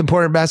the most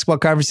important basketball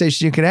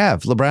conversation you can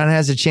have. LeBron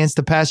has a chance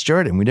to pass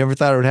Jordan. We never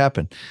thought it would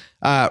happen.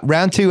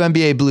 Round 2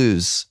 NBA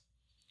Blues.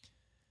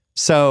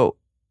 So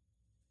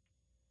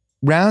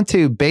round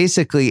 2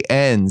 basically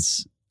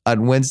ends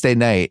on Wednesday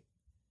night.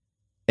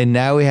 And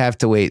now we have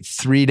to wait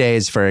 3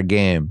 days for a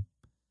game.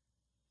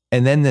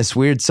 And then this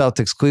weird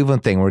Celtics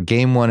Cleveland thing where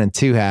game 1 and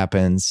 2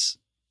 happens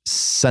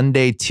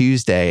Sunday,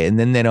 Tuesday, and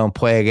then they don't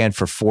play again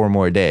for 4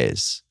 more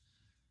days.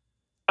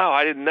 Oh,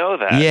 I didn't know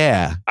that.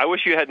 Yeah. I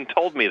wish you hadn't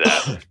told me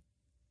that.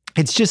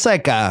 It's just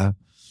like I'm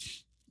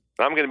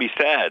going to be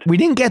sad. We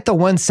didn't get the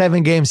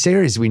 1-7 game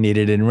series we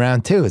needed in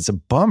round 2. It's a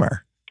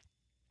bummer.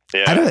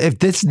 Yeah. If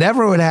this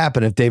never would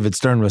happen if David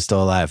Stern was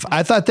still alive.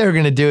 I thought they were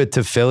going to do it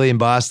to Philly and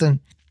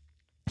Boston.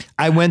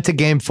 I went to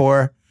game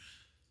 4.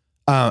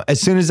 As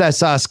soon as I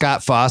saw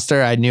Scott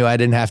Foster, I knew I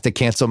didn't have to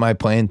cancel my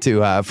plane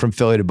from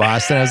Philly to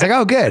Boston. I was like,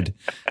 oh, good.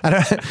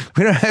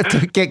 We don't have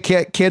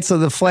to cancel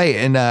the flight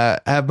and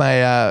have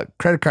my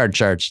credit card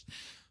charged.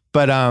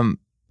 But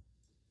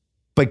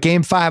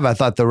game 5, I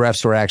thought the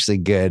refs were actually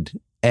good.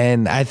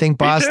 And I think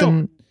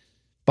Boston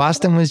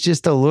was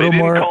just a little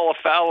more. They didn't call a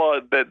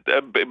foul.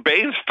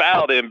 Baines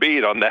fouled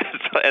Embiid on that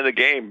in the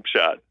game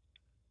shot.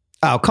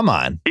 Oh, come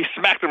on. He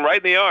smacked him right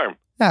in the arm.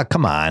 Oh,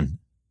 come on.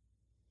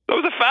 It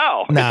was a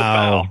foul. No. It's a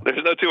foul.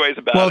 There's no two ways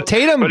about it. Well,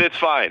 Tatum, but it's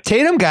fine.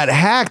 Tatum got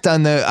hacked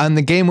on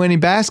the game-winning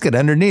basket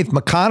underneath.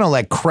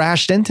 McConnell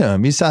crashed into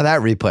him. You saw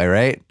that replay,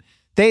 right?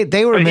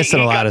 They were missing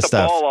a lot of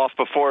stuff. He got the ball off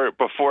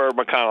before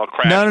McConnell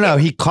crashed. No.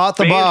 He caught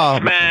the ball.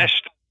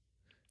 Smashed.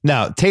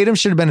 No, Tatum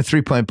should have been a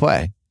 3-point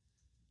play.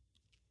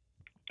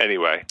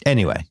 Anyway,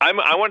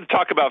 I want to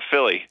talk about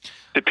Philly.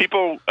 Did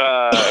people?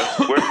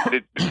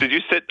 Did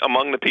you sit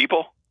among the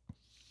people?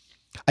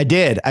 I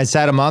did. I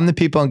sat among the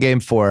people in game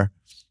 4.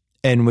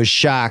 And was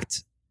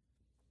shocked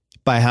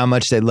by how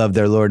much they love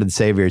their Lord and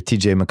Savior,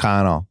 TJ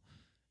McConnell.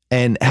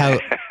 And how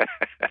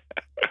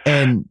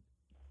and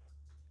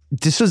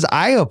this was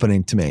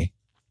eye-opening to me.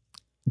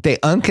 They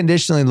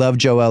unconditionally love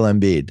Joel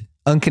Embiid.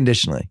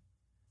 Unconditionally.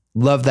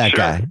 Love that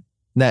guy.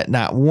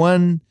 Not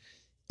one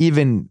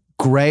even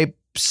gripe,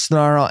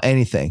 snarl,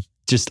 anything.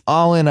 Just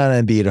all in on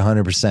Embiid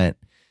 100%.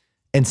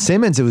 And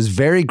Simmons, it was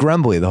very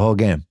grumbly the whole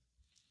game.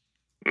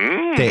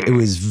 It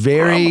was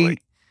very grumbly.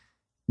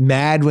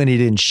 Mad when he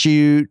didn't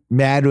shoot,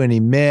 mad when he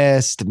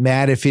missed,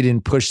 mad if he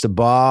didn't push the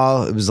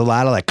ball. It was a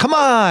lot of come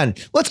on,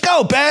 let's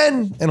go,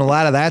 Ben, and a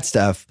lot of that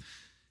stuff.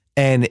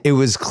 And it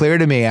was clear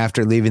to me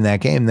after leaving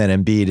that game that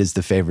Embiid is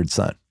the favored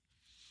son.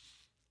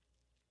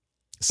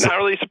 So, not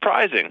really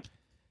surprising.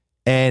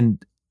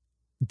 And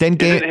then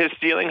isn't his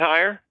ceiling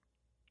higher?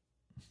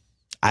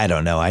 I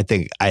don't know. I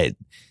think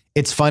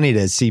it's funny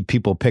to see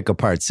people pick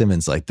apart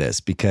Simmons like this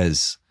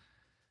because,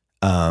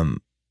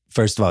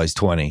 first of all, he's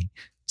 20.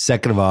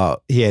 Second of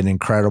all, he had an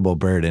incredible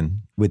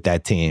burden with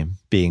that team,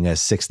 being a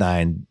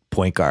 6'9"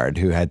 point guard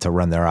who had to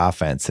run their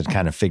offense and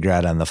kind of figure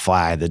out on the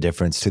fly the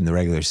difference between the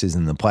regular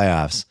season and the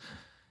playoffs.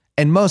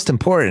 And most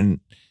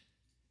important,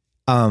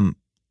 do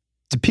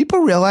people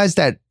realize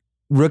that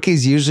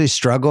rookies usually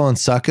struggle and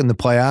suck in the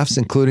playoffs,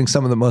 including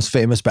some of the most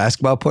famous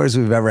basketball players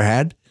we've ever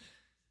had?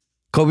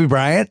 Kobe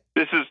Bryant?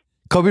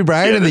 Kobe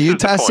Bryant in the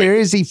Utah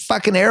series, he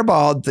fucking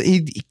airballed.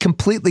 He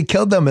completely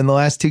killed them in the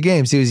last 2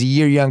 games. He was a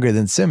year younger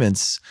than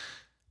Simmons.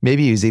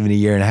 Maybe he was even a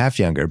year and a half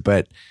younger.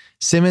 But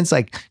Simmons,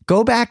 like,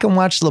 go back and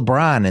watch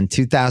LeBron in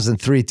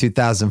 2003,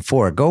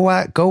 2004.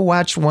 Go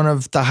watch one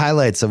of the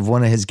highlights of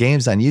one of his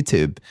games on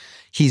YouTube.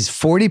 He's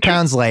 40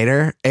 pounds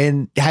lighter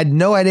and had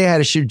no idea how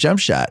to shoot a jump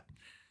shot.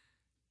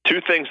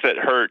 2 things that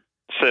hurt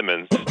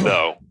Simmons,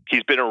 though.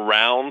 He's been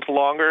around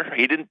longer.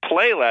 He didn't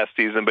play last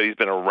season, but he's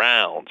been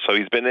around. So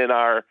he's been in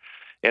our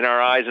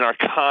eyes, in our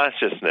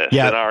consciousness, in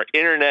our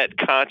internet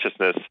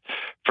consciousness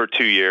for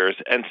 2 years.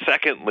 And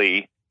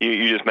secondly,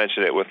 you just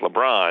mentioned it with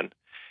LeBron.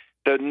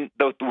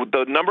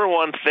 The number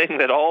one thing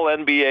that all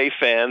NBA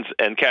fans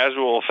and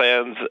casual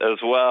fans as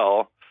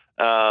well,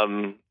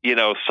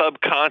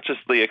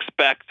 subconsciously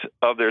expect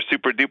of their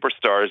super duper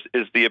stars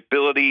is the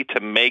ability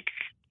to make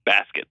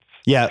baskets.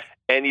 Yeah.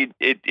 And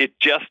it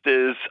just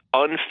is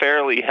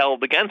unfairly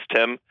held against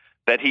him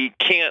that he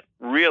can't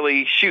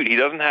really shoot. He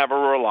doesn't have a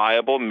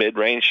reliable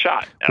mid-range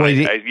shot. And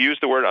I use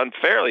the word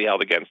unfairly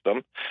held against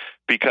him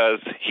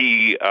because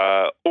he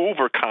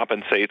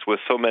overcompensates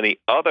with so many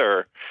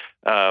other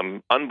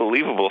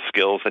unbelievable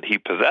skills that he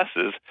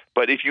possesses.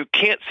 But if you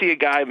can't see a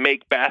guy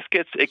make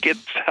baskets, it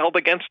gets held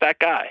against that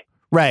guy.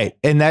 Right.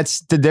 And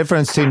that's the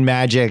difference between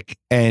Magic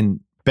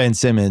and Ben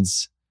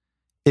Simmons,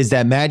 is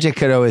that Magic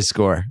could always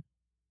score.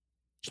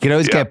 He could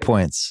always get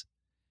points.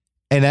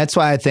 And that's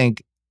why I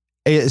think,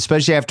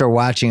 especially after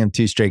watching him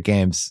 2 straight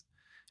games,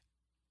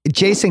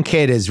 Jason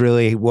Kidd is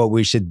really what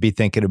we should be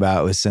thinking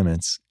about with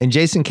Simmons. And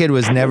Jason Kidd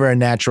was never a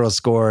natural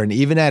scorer. And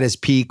even at his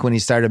peak, when he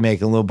started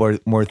making a little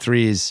more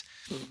threes,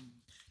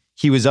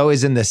 he was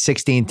always in the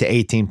 16 to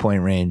 18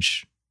 point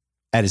range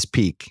at his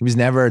peak. He was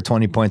never a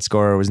 20-point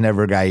scorer, was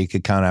never a guy you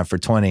could count out for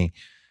 20,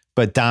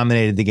 but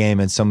dominated the game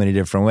in so many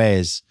different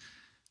ways.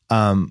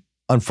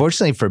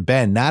 Unfortunately for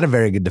Ben, not a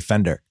very good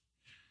defender.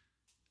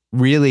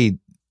 Really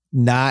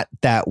not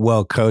that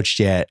well coached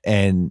yet.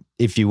 And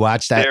if you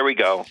watch that, there we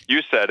go.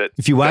 You said it.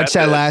 If you watch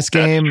that last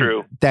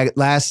game, that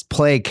last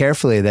play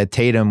carefully, that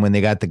Tatum, when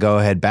they got the go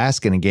ahead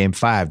basket in game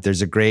 5,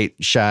 there's a great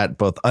shot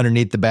both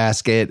underneath the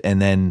basket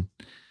and then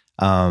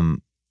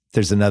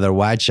there's another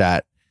wide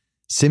shot.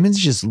 Simmons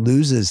just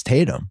loses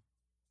Tatum.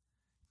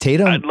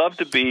 I'd love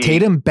to be.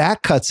 Tatum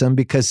back cuts him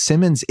because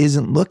Simmons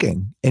isn't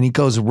looking and he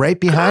goes right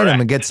behind him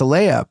and gets a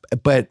layup.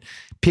 But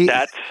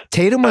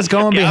Tatum was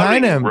going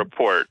behind him.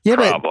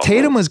 But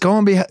Tatum was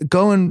going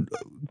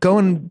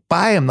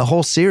by him the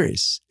whole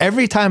series.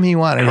 Every time he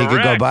wanted, he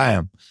could go by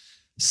him.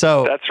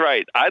 So that's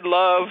right. I'd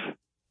love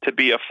to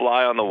be a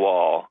fly on the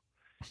wall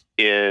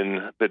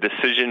in the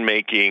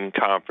decision-making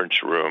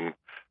conference room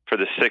for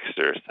the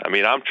Sixers. I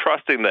mean, I'm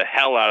trusting the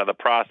hell out of the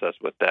process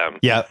with them.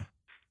 Yeah.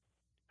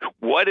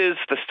 What is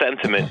the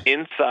sentiment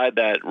inside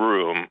that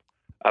room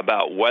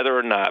about whether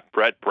or not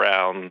Brett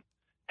Brown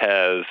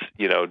has,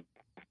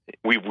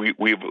 we've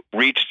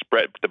reached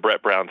the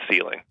Brett Brown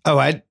ceiling?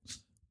 Oh,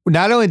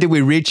 not only did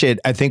we reach it,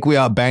 I think we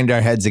all banged our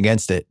heads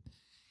against it.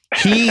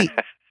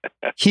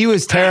 He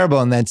was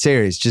terrible in that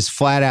series, just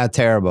flat out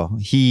terrible.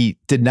 He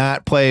did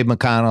not play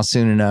McConnell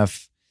soon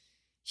enough.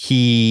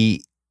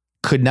 He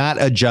could not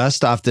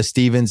adjust off the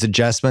Stevens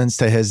adjustments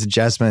to his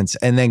adjustments.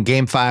 And then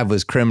game 5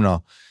 was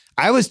criminal.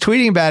 I was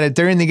tweeting about it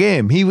during the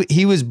game.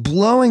 He was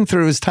blowing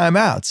through his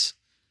timeouts.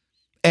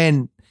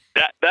 And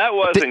that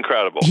was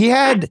incredible. He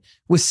had,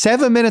 with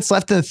 7 minutes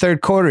left in the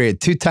third quarter, he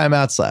had 2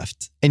 timeouts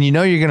left. And you're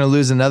going to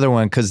lose another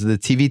one because of the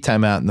TV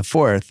timeout in the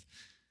 4th.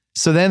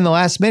 So then the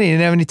last minute, he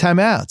didn't have any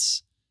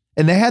timeouts.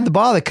 And they had the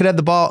ball. They could have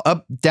the ball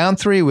up, down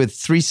 3 with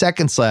 3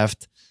 seconds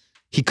left.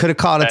 He could have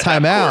called a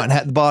timeout and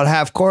had the ball at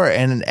half court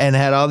and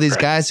had all these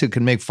guys who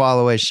could make fall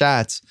away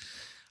shots.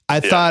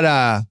 I thought,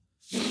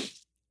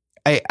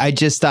 I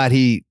just thought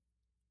I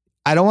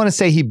don't want to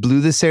say he blew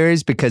the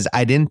series because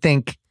I didn't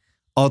think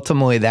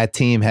ultimately that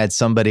team had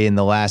somebody in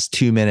the last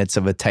 2 minutes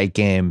of a tight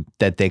game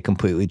that they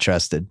completely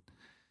trusted.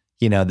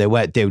 They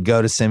would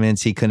go to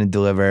Simmons. He couldn't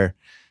deliver.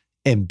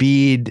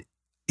 Embiid,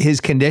 his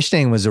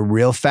conditioning was a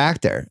real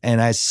factor.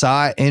 And I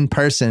saw it in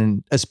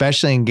person,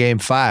 especially in game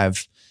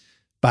 5.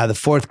 By the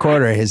 4th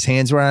quarter, his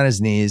hands were on his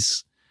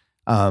knees.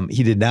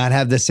 He did not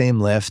have the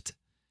same lift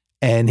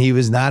and he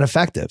was not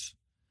effective.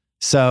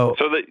 So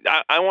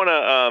I want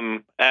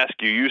to ask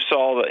you, you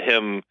saw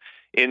him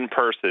in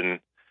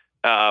person.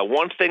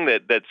 One thing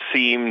that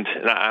seemed,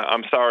 and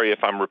I'm sorry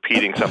if I'm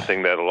repeating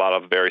something that a lot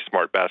of very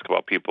smart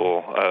basketball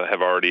people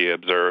have already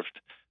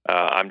observed.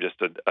 I'm just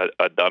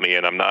a dummy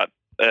and I'm not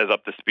as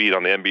up to speed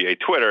on the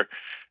NBA Twitter.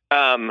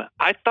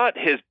 I thought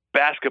his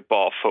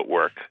basketball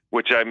footwork,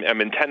 which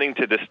I'm intending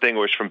to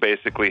distinguish from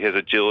basically his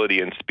agility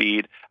and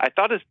speed. I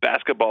thought his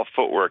basketball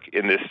footwork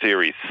in this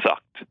series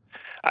sucked.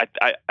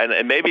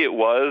 And maybe it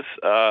was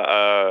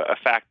a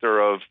factor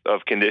of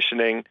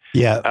conditioning.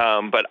 Yeah.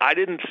 But I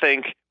didn't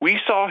think we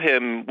saw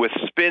him with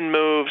spin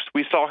moves.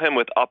 We saw him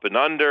with up and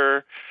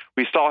under.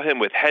 We saw him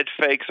with head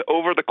fakes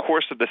over the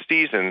course of the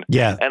season.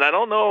 Yeah. And I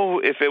don't know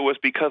if it was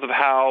because of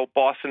how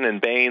Boston and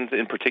Baines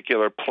in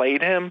particular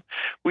played him.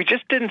 We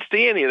just didn't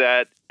see any of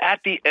that at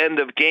the end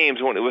of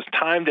games when it was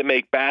time to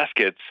make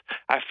baskets.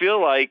 I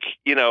feel like,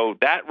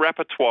 that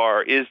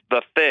repertoire is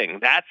the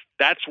thing.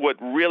 That's what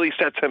really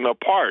sets him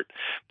apart.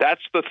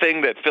 That's the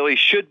thing that Philly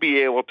should be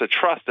able to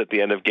trust at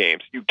the end of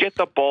games. You get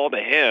the ball to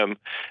him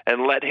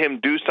and let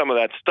him do some of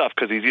that stuff,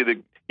 because he's either,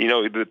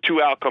 the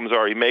two outcomes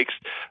are he makes,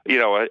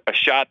 a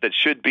shot that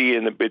should be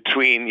in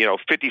between,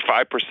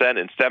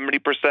 55% and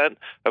 70%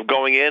 of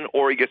going in,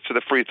 or he gets to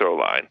the free throw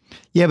line.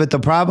 Yeah, but the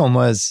problem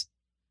was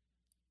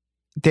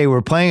they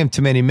were playing him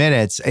too many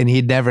minutes, and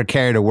he'd never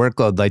carried a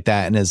workload like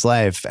that in his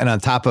life. And on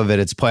top of it,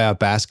 it's playoff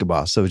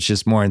basketball, so it's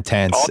just more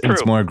intense and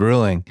it's more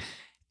grueling.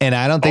 And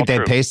I don't think they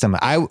paced him.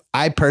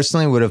 I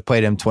personally would have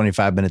played him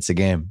 25 minutes a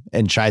game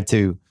and tried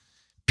to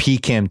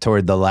peak him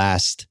toward the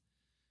last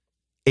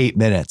 8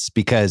 minutes,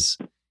 because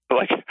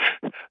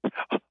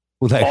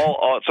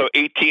so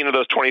 18 of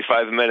those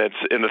 25 minutes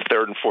in the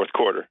third and fourth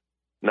quarter.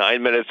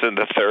 9 minutes in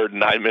the third,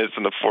 9 minutes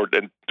in the fourth,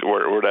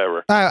 or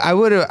whatever. I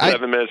would have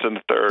 7 minutes in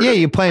the third. Yeah,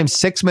 you play him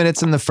 6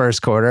 minutes in the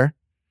first quarter.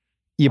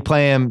 You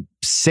play him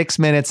 6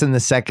 minutes in the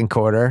second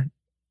quarter.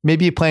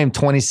 Maybe you play him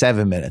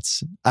 27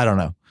 minutes. I don't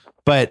know.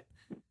 But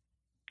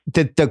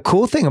the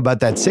cool thing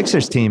about that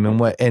Sixers team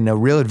and a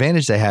real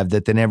advantage they have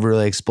that they never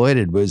really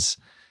exploited was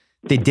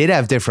they did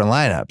have different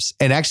lineups.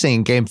 And actually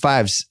in Game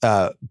 5,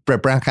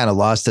 Brett Brown kind of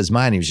lost his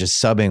mind. He was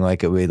just subbing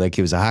like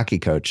he was a hockey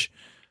coach.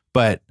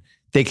 But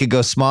they could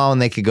go small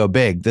and they could go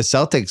big. The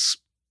Celtics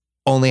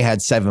only had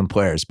 7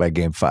 players by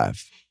Game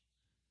 5.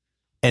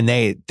 And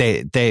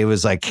they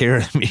was like,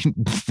 here,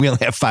 we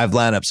only have 5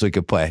 lineups we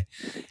could play.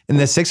 And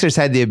the Sixers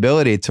had the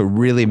ability to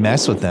really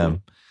mess with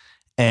them.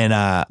 And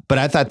but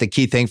I thought the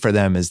key thing for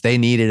them is they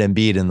needed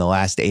Embiid in the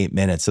last 8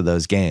 minutes of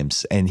those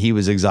games. And he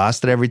was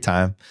exhausted every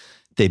time.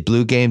 They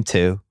blew Game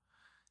 2.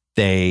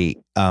 They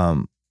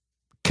in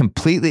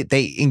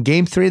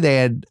Game 3, they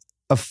had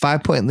a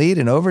 5-point lead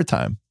in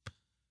overtime.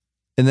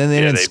 And then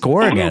they didn't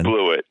score again.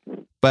 Blew it.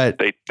 But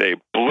they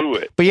blew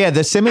it. But yeah,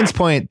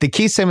 the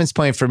key Simmons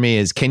point for me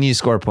is, can you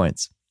score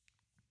points?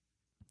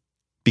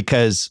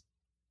 Because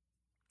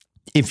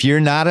if you're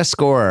not a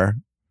scorer,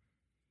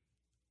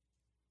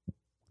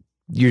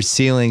 your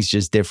ceiling's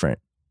just different.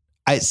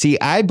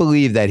 I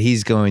believe that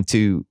he's going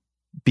to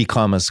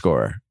become a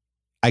scorer.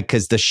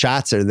 Because the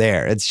shots are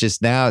there. It's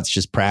just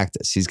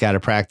practice. He's got to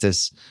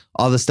practice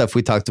all the stuff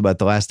we talked about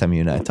the last time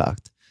you and I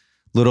talked.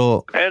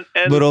 Little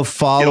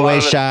fall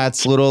away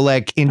shots, little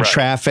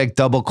traffic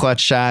double clutch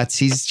shots.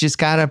 He's just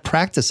got to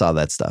practice all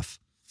that stuff.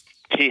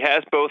 He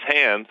has both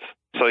hands,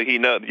 so you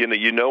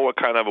know what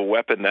kind of a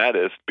weapon that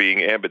is.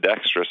 Being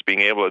ambidextrous,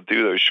 being able to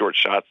do those short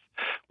shots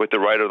with the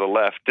right or the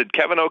left. Did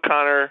Kevin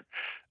O'Connor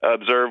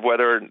observe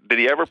did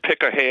he ever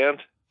pick a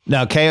hand?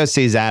 No, KOC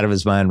is out of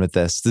his mind with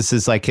this. This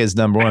is like his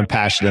number one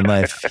passion in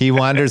life. He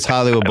wanders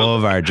Hollywood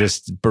Boulevard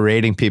just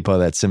berating people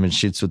that Simmons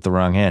shoots with the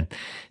wrong hand.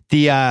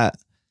 The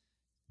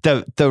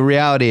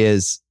reality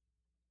is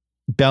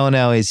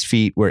Bellinelli's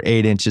feet were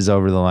 8 inches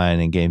over the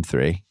line in Game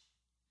 3.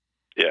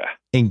 Yeah.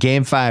 In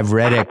Game 5,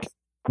 Redick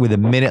with a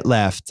minute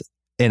left,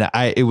 and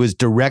it was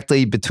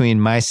directly between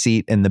my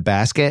seat and the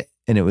basket,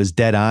 and it was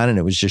dead on, and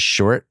it was just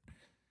short.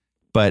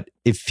 But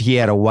if he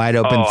had a wide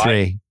open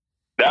three,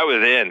 that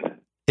was in.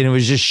 And it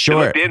was just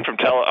short. It looked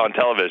in on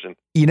television.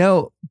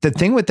 The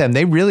thing with them,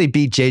 they really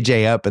beat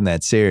JJ up in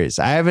that series.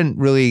 I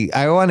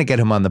want to get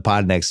him on the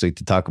pod next week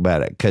to talk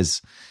about it,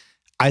 because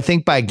I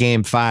think by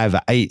Game 5,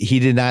 he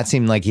did not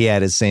seem like he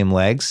had his same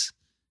legs,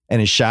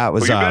 and his shot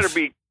was off.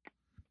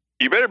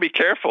 You better be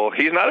careful.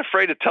 He's not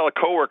afraid to tell a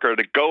coworker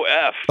to go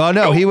F. Oh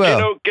no, he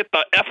will. Get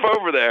the F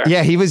over there.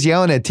 Yeah, he was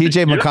yelling at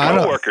TJ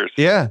McConnell. Coworkers.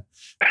 Yeah.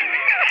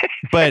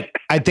 But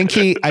I think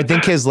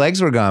his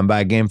legs were gone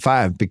by Game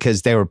 5,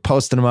 because they were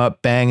posting him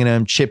up, banging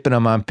him, chipping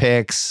him on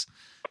picks,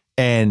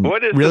 and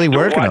really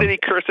working him. Why did he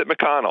curse at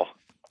McConnell?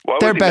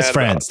 They're best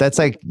friends. That's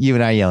like you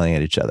and I yelling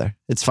at each other.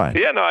 It's fine.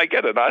 Yeah, no, I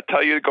get it. I'd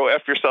tell you to go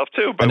F yourself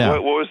too. But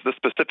what was the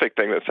specific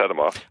thing that set him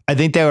off? I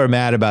think they were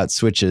mad about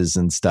switches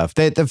and stuff.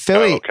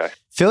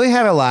 Philly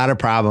had a lot of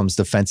problems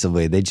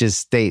defensively. They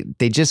just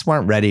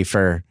weren't ready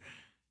for.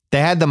 They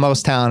had the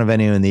most talent of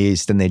anyone in the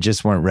East, and they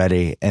just weren't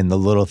ready. And the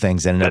little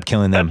things ended up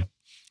killing them.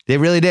 They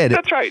really did.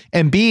 That's right.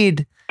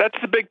 Embiid. That's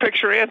the big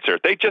picture answer.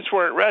 They just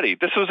weren't ready.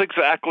 This is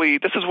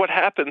what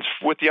happens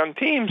with young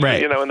teams,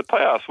 right. In the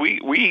playoffs.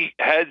 We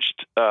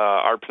hedged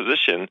our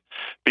position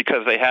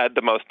because they had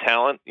the most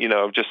talent,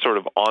 just sort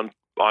of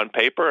on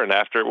paper. And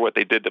after what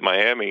they did to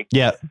Miami,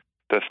 yeah,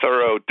 the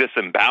thorough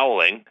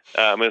disemboweling,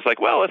 it was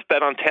like, well, let's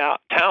bet on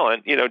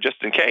talent,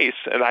 just in case.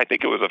 And I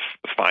think it was a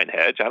fine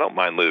hedge. I don't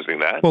mind losing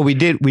that. Well, we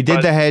did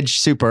the hedge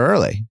super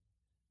early.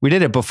 We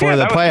did it before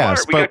the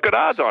playoffs. We got good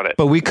odds on it.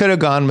 But we could have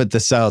gone with the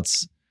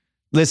Celts.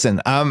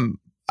 Listen,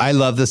 I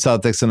love the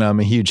Celtics and I'm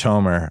a huge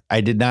homer.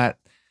 I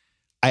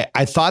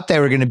thought they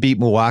were going to beat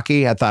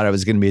Milwaukee. I thought it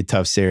was going to be a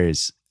tough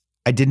series.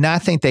 I did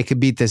not think they could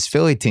beat this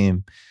Philly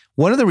team.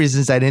 One of the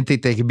reasons I didn't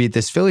think they could beat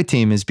this Philly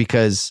team is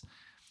because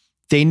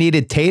they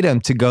needed Tatum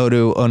to go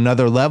to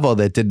another level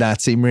that did not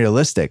seem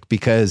realistic,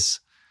 because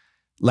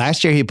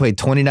last year he played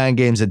 29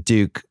 games at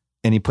Duke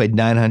and he played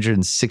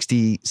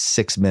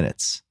 966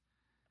 minutes.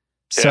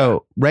 Yeah.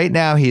 So right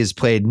now he has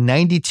played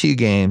 92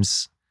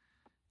 games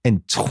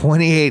and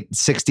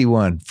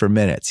 28.61 for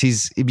minutes.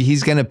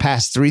 He's going to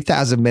pass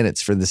 3,000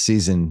 minutes for the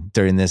season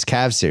during this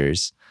Cavs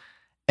series.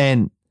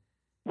 And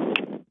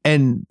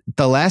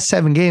the last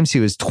 7 games, he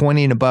was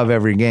 20 and above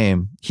every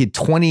game. He had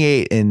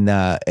 28 in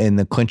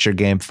the clincher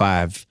game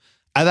 5.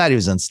 I thought he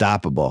was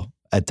unstoppable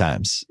at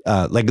times,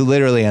 like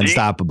literally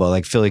unstoppable.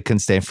 Like Philly couldn't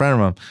stay in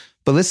front of him.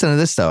 But listen to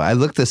this, though. I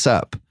looked this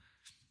up.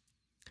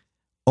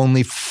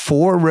 Only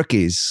 4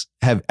 rookies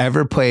have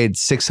ever played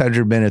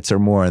 600 minutes or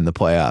more in the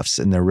playoffs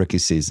in their rookie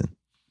season.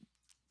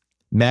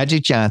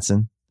 Magic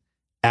Johnson,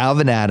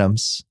 Alvin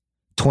Adams,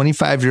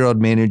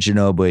 25-year-old Manu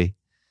Ginobili,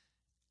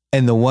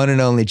 and the one and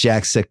only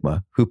Jack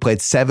Sikma, who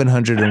played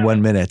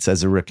 701 minutes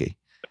as a rookie.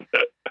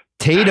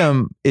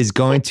 Tatum is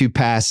going to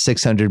pass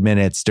 600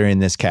 minutes during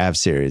this Cavs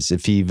series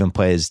if he even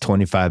plays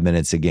 25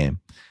 minutes a game.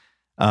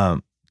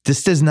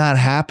 This does not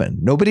happen.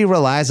 Nobody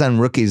relies on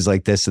rookies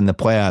like this in the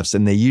playoffs,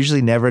 and they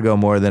usually never go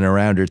more than a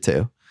round or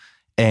 2.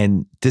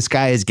 And this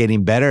guy is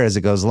getting better as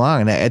it goes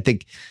along. And I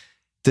think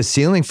the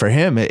ceiling for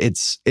him,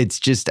 it's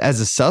just, as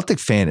a Celtic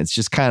fan, it's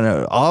just kind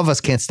of, all of us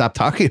can't stop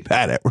talking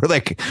about it. We're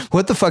like,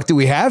 what the fuck do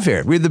we have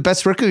here? We're the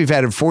best rookie we've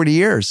had in 40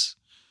 years.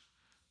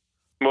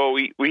 Well,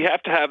 we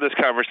have to have this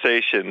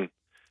conversation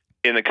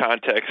in the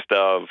context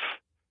of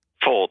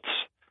Fultz.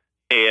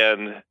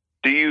 And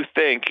do you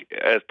think,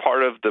 as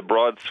part of the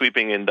broad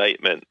sweeping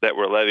indictment that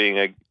we're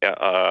levying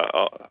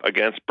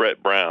against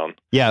Brett Brown,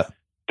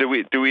 do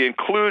we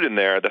include in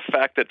there the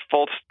fact that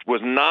Fultz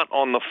was not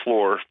on the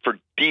floor for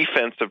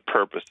defensive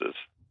purposes?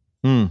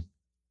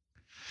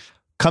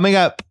 Coming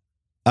up,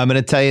 I'm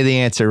going to tell you the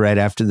answer right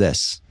after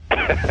this.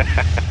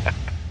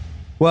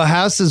 Well,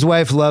 House's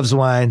wife loves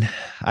wine.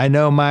 I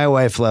know my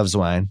wife loves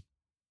wine.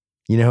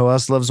 You know who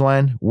else loves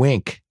wine?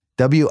 Wink.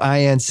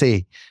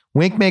 W-I-N-C.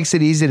 Wink makes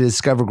it easy to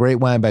discover great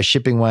wine by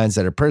shipping wines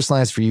that are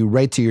personalized for you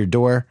right to your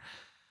door,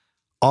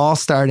 all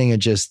starting at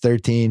just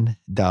 $13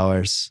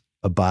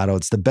 a bottle.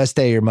 It's the best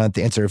day of your month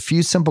to answer a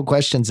few simple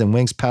questions in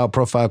Wink's Pal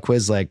Profile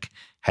quiz, like,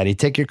 how do you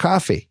take your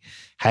coffee?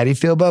 How do you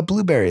feel about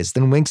blueberries?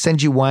 Then Wink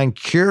sends you wine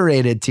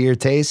curated to your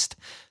taste.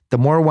 The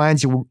more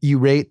wines you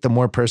rate, the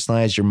more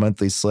personalized your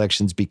monthly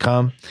selections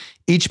become.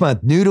 Each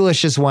month, new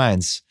delicious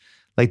wines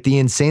like the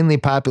insanely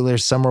popular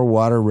Summer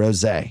Water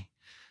Rosé.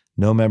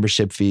 No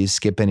membership fees,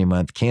 skip any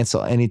month,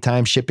 cancel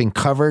anytime, shipping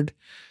covered.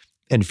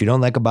 And if you don't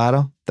like a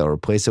bottle, they'll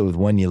replace it with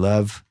one you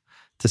love.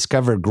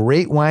 Discover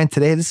great wine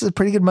today. This is a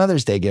pretty good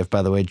Mother's Day gift,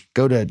 by the way.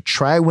 Go to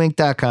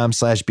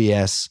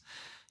trywink.com/BS.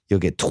 You'll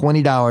get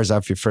 $20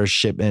 off your first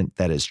shipment.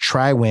 That is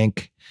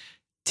trywink,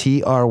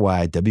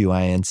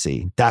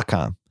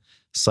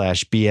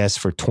 TRYWINC.com/BS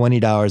for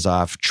 $20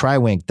 off.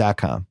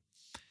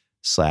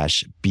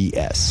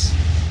 Trywink.com/BS.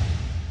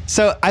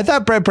 So I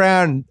thought Brett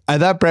Brown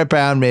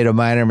made a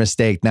minor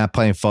mistake not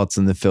playing Fultz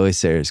in the Philly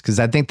series,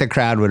 because I think the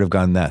crowd would have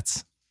gone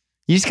nuts.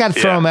 You just got to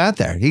throw him out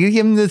there. You got to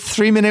give him the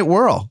 3-minute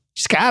whirl.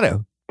 Just got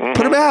to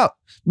put him out.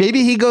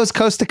 Maybe he goes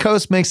coast to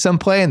coast, makes some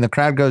play, and the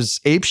crowd goes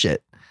apeshit.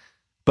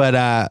 But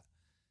I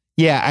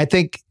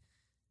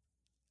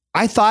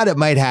thought it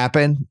might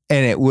happen,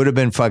 and it would have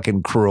been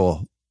fucking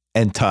cruel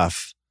and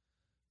tough.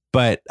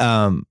 But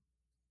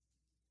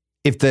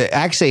it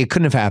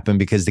couldn't have happened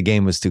because the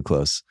game was too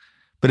close.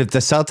 But if the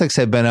Celtics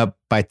had been up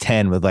by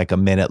 10 with like a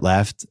minute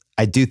left,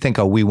 I do think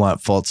a "We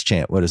Want Fultz"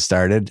 chant would have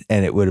started,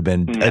 and it would have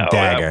been a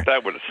dagger.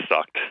 That would have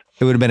sucked.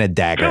 It would have been a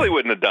dagger. Philly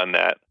wouldn't have done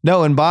that.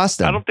 No, in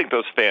Boston. I don't think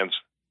those fans.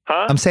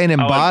 Huh? I'm saying in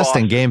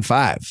Boston, Game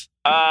 5.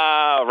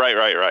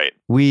 Right.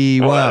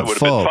 We want Fultz.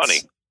 Been funny.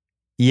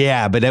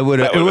 Yeah, but it would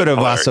have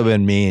also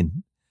been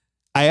mean.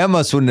 I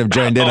almost wouldn't have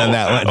joined in on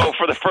that one. Oh,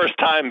 for the first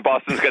time,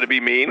 Boston's going to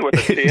be mean with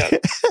a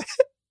chant.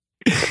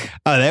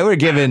 They were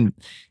giving.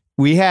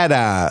 We had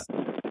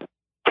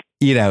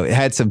it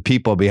had some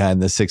people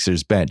behind the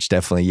Sixers bench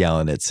definitely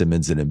yelling at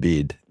Simmons and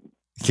Embiid.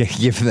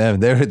 Give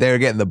them, they were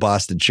getting the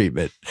Boston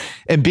treatment.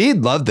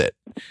 Embiid loved it.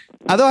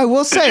 Although I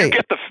will say, did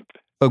you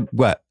get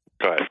what?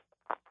 Go ahead.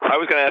 I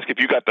was going to ask if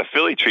you got the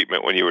Philly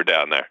treatment when you were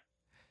down there.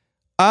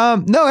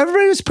 No,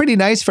 everybody was pretty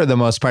nice for the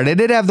most part. I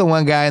did have the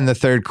one guy in the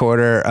third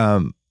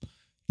quarter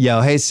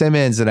yell, "Hey,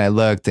 Simmons," and I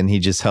looked, and he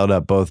just held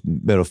up both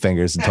middle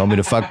fingers and told me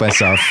to fuck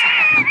myself.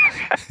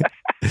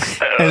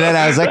 And then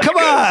I was like, "Come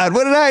on,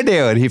 what did I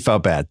do?" And he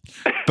felt bad.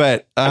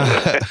 But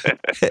I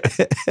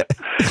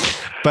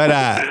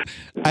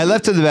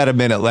left with about a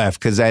minute left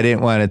because I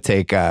didn't want to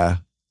take. Hey,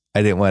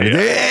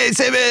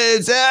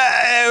 Simmons,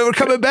 we're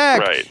coming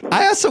back. Right.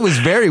 I also was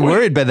very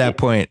worried by that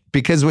point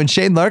because when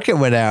Shane Larkin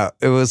went out,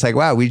 it was like,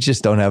 wow, we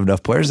just don't have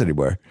enough players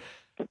anymore.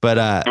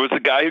 But it was the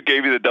guy who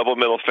gave you the double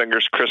middle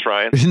fingers, Chris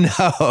Ryan.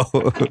 No.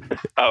 Oh,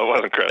 it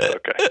wasn't Chris.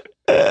 Okay.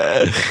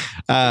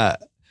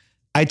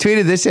 I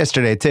tweeted this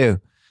yesterday too.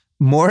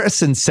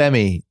 Morris and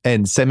Semi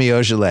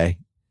Ojeleye.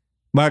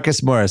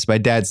 Marcus Morris, my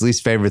dad's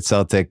least favorite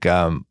Celtic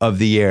of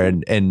the year,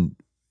 and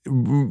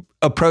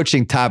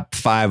approaching top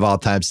 5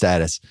 all-time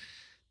status.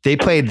 They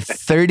played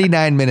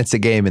 39 minutes a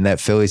game in that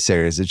Philly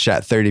series and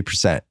shot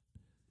 30%.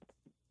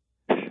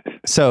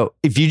 So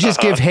if you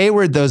just give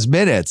Hayward those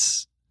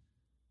minutes,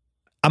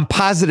 I'm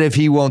positive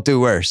he won't do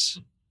worse.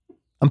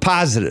 I'm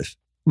positive.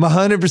 I'm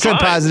 100%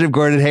 positive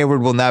Gordon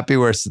Hayward will not be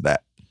worse than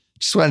that.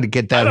 Just wanted to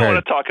get that. I don't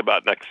want to talk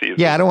about next season.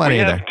 Yeah, I don't want to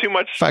either. We have too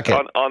much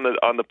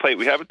on the plate.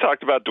 We haven't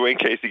talked about Dwayne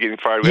Casey getting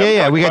fired.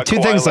 We got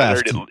 2 things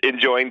left.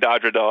 Enjoying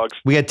Dodger dogs.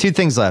 We got 2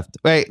 things left.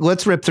 Wait,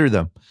 let's rip through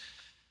them.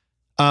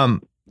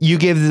 You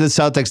give the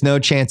Celtics no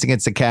chance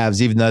against the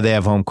Cavs, even though they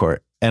have home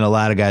court and a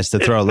lot of guys to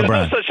throw. LeBron.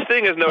 There's no such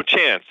thing as no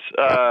chance.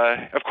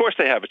 Of course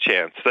they have a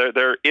chance.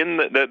 They're in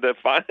the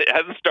final. It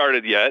hasn't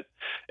started yet,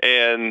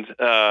 and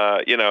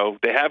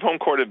they have home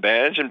court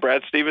advantage, and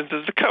Brad Stevens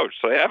is the coach,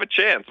 so they have a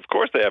chance. Of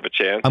course they have a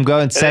chance. I'm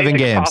going 7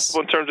 games.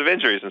 Possible in terms of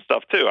injuries and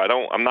stuff too.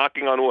 I'm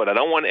knocking on wood. I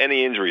don't want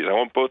any injuries. I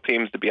want both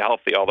teams to be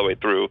healthy all the way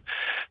through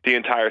the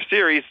entire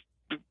series.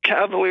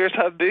 Cavaliers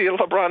have the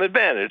LeBron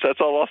advantage.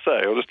 That's all I'll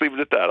say. I'll just leave it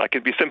at that. I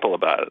can be simple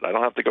about it. I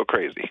don't have to go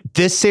crazy.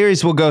 This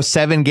series will go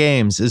 7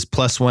 games is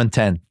plus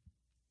 110.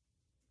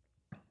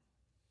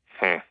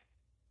 Kind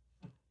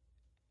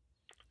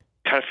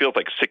of feels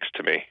like 6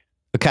 to me.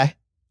 Okay.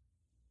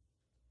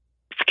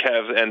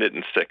 Cavs end it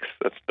in 6.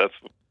 That's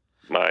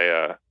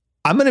my.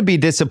 I'm going to be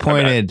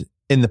disappointed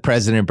in the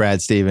president,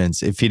 Brad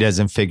Stevens, if he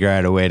doesn't figure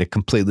out a way to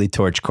completely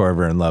torch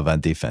Korver and Love on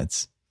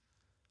defense.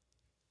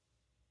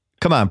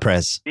 Come on,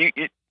 Prez.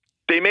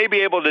 They may be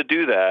able to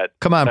do that.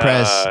 Come on,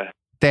 Prez.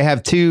 They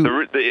have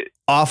 2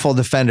 awful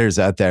defenders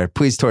out there.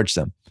 Please torch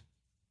them.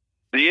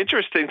 The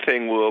interesting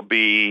thing will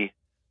be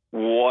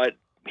what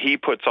he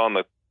puts on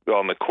the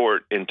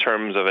court in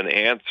terms of an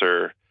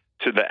answer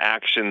to the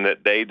action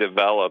that they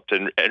developed,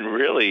 and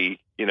really,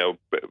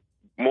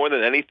 more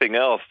than anything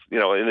else,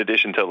 in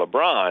addition to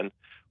LeBron,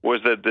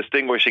 was the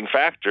distinguishing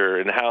factor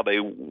in how they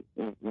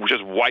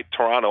just wiped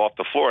Toronto off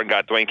the floor and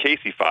got Dwayne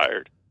Casey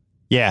fired.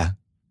 Yeah.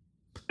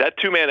 That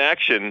 2-man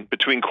action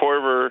between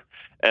Korver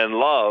and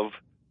Love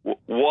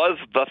was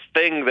the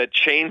thing that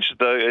changed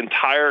the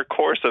entire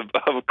course of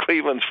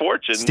Cleveland's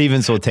fortune.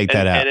 Stevens will take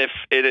that out. And if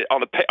it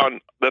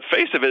on the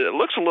face of it, it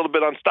looks a little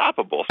bit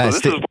unstoppable. So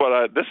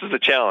this is a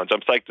challenge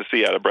I'm psyched to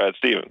see out of Brad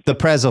Stevens. The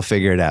Prez will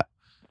figure it out.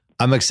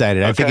 I'm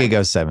excited. I think it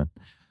goes 7.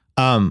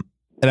 And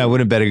I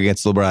wouldn't bet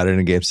against LeBron in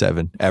a game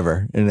 7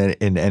 ever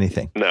in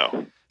anything.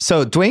 No.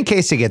 So Dwayne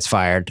Casey gets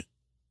fired.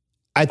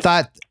 I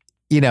thought,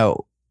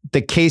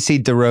 the Casey,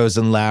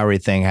 DeRozan, Lowry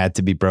thing had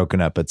to be broken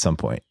up at some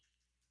point.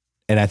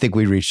 And I think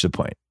we reached the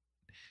point.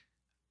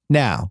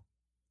 Now,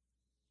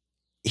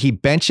 he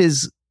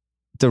benches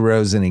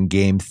DeRozan in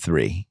game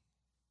 3.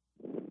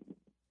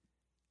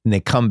 And they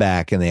come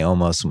back and they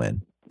almost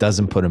win.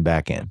 Doesn't put him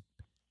back in.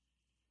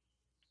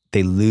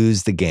 They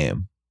lose the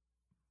game.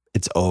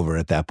 It's over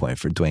at that point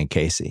for Dwayne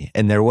Casey.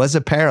 And there was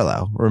a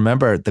parallel.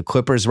 Remember the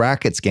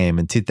Clippers-Rockets game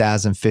in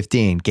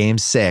 2015, game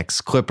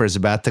 6, Clippers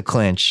about to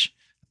clinch.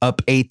 Up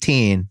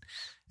 18,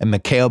 and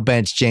McHale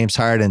bench James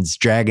Harden's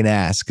dragging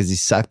ass because he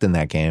sucked in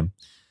that game.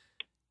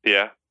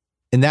 Yeah.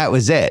 And that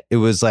was it. It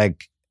was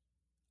like,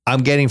 I'm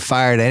getting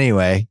fired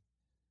anyway.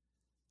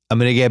 I'm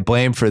going to get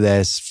blamed for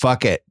this.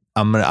 Fuck it.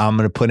 I'm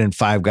gonna put in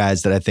 5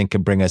 guys that I think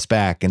can bring us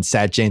back, and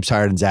sat James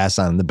Harden's ass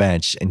on the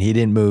bench, and he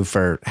didn't move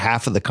for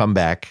half of the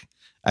comeback.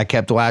 I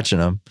kept watching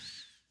him.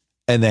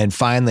 And then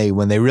finally,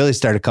 when they really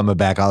started coming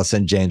back, all of a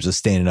sudden James was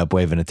standing up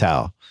waving a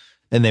towel.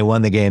 And they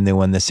won the game, they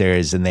won the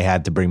series, and they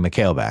had to bring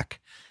McHale back.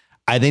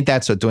 I think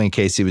that's what Dwayne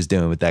Casey was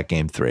doing with that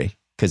game 3,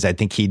 because I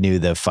think he knew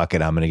fuck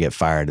it, I'm going to get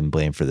fired and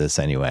blamed for this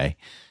anyway.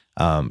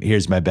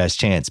 Here's my best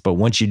chance. But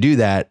once you do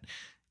that,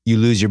 you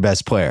lose your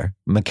best player.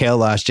 McHale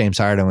lost James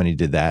Harden when he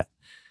did that.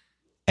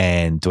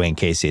 And Dwayne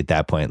Casey at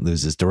that point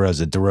loses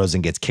DeRozan.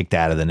 DeRozan gets kicked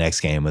out of the next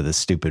game with a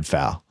stupid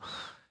foul.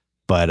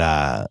 But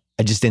I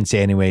just didn't see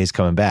any way he's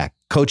coming back.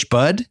 Coach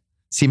Bud,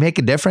 does he make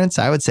a difference?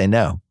 I would say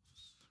no.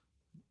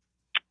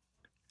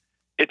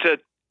 Is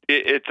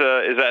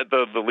that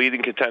the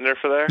leading contender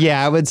for there?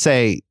 Yeah, I would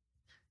say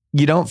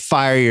you don't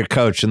fire your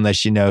coach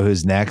unless you know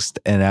who's next.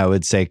 And I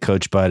would say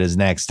Coach Bud is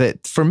next.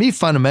 For me,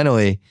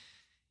 fundamentally,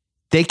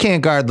 they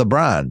can't guard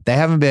LeBron. They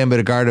haven't been able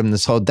to guard him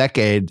this whole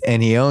decade,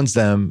 and he owns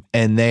them.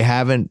 And they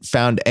haven't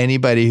found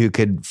anybody who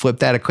could flip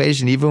that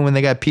equation, even when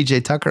they got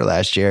PJ Tucker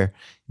last year.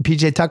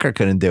 PJ Tucker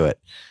couldn't do it.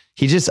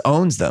 He just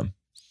owns them.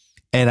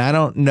 And I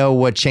don't know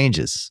what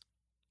changes,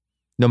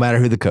 no matter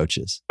who the coach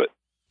is. But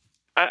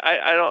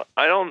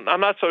I'm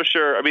not so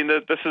sure. I mean,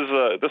 this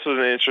was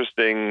an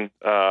interesting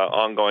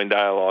ongoing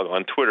dialogue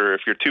on Twitter.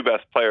 If your 2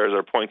 best players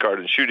are point guard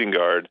and shooting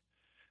guard,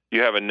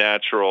 you have a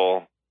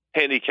natural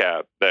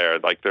handicap there.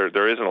 Like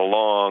there isn't a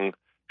long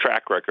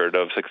track record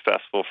of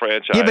successful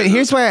franchises. Yeah, but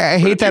here's why I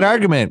hate that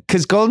argument,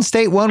 because Golden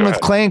State won with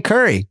Clay and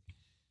Curry.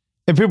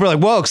 And people are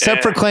like, well,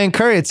 except for Clay and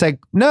Curry. It's like,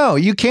 no,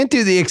 you can't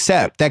do the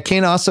except. That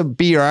can't also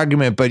be your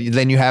argument, but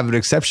then you have an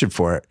exception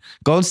for it.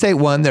 Golden State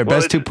won. Their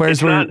best two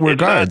players were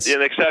guards. It's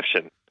not an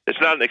exception. It's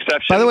not an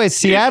exception. By the way,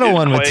 Seattle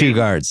won with two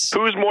guards.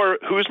 Who's been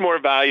more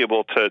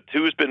valuable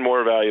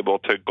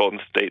to Golden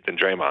State than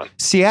Draymond?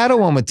 Seattle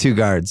won with two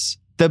guards.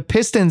 The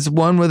Pistons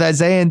won with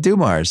Isaiah and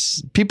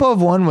Dumars. People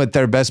have won with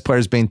their best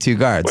players being two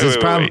guards.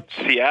 Wait.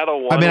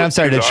 Seattle won. I'm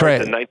sorry,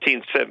 Detroit. In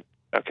 1970.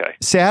 Okay.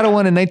 Seattle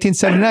won in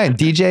 1979.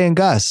 DJ and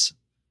Gus.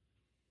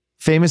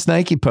 Famous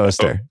Nike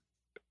poster.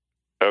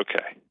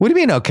 Okay. What do you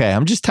mean, okay?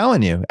 I'm just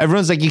telling you.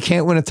 Everyone's like, you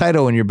can't win a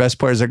title when your best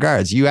players are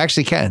guards. You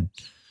actually can.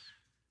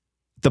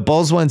 The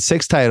Bulls won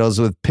 6 titles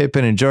with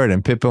Pippen and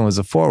Jordan. Pippen was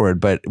a forward,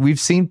 but we've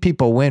seen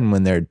people win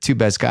when their two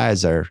best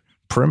guys are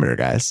perimeter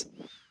guys.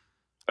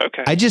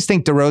 Okay. I just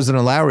think DeRozan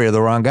and Lowry are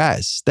the wrong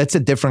guys. That's a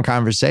different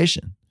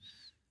conversation.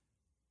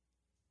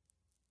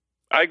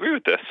 I agree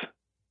with this.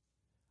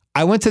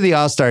 I went to the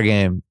All-Star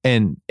game,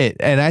 and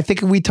I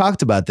think we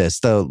talked about this.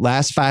 The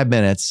last 5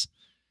 minutes,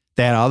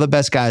 they had all the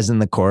best guys in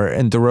the court,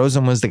 and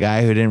DeRozan was the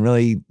guy who didn't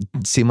really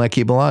seem like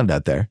he belonged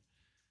out there.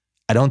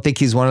 I don't think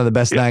he's one of the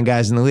best 9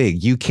 guys in the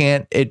league. You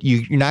can't.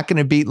 You're not going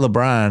to beat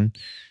LeBron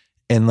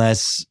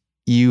unless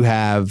you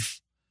have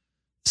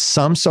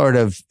some sort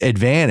of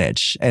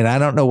advantage. And I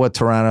don't know what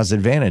Toronto's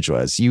advantage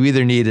was. You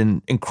either need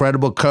an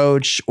incredible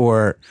coach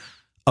or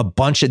a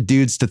bunch of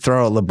dudes to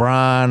throw at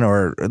LeBron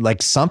or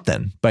like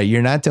something, but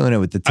you're not doing it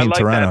with the team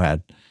Toronto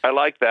had. I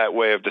like that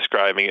way of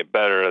describing it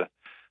better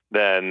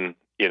than,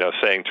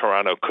 saying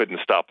Toronto couldn't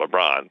stop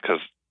LeBron because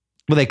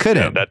they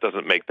couldn't. That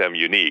doesn't make them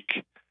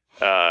unique.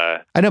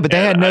 I know, but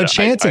they had no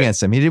chance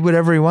against him. He did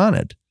whatever he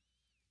wanted.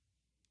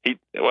 In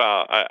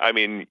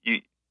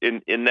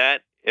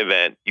that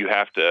event, you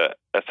have to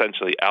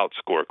essentially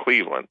outscore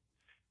Cleveland.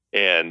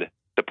 And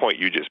the point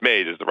you just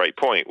made is the right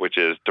point, which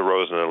is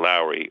DeRozan and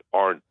Lowry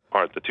aren't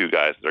the two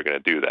guys that are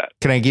going to do that.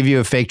 Can I give you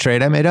a fake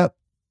trade I made up?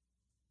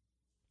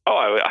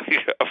 Oh,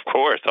 of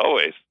course,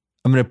 always.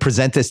 I'm going to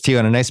present this to you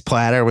on a nice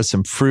platter with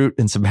some fruit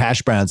and some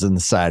hash browns on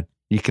the side.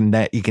 You can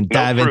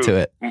dive into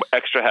it.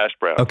 Extra hash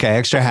browns. Okay,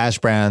 extra hash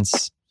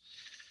browns.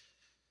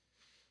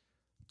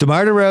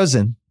 DeMar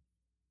DeRozan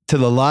to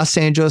the Los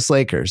Angeles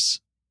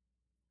Lakers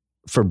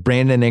for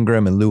Brandon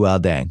Ingram and Luol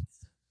Deng.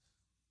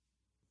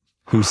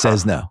 Who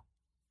says no?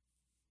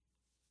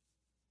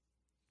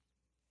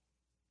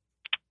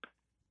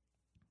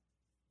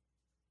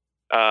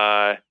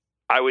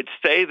 I would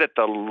say that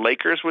the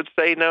Lakers would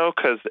say no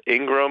because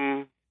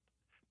Ingram,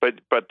 but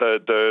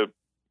the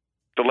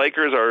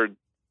Lakers are,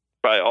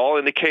 by all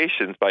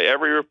indications, by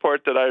every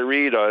report that I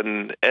read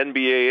on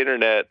NBA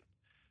internet,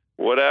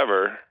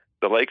 whatever,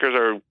 the Lakers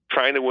are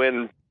trying to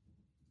win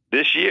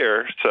this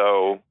year.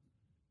 So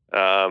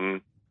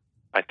I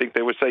think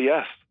they would say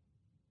yes.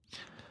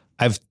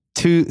 I have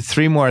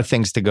 3 more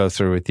things to go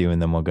through with you,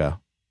 and then we'll go.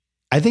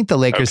 I think the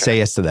Lakers say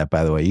yes to that,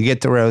 by the way. You get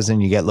DeRozan,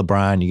 you get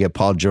LeBron, you get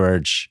Paul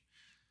George.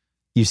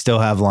 You still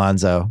have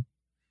Lonzo.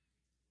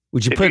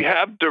 If you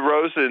have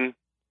DeRozan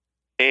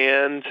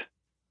and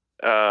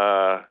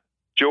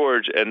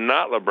George and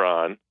not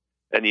LeBron,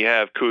 and you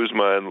have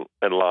Kuzma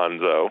and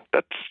Lonzo,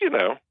 that's, you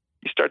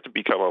start to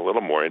become a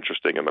little more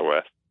interesting in the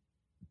West.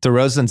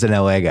 DeRozan's an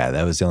LA guy.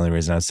 That was the only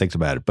reason I was thinking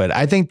about it. But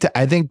I think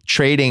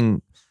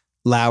trading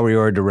Lowry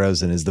or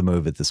DeRozan is the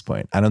move at this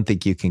point. I don't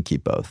think you can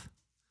keep both.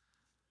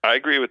 I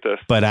agree with this.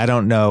 But I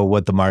don't know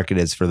what the market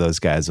is for those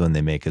guys when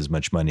they make as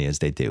much money as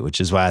they do,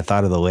 which is why I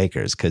thought of the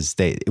Lakers, because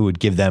it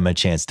would give them a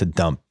chance to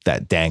dump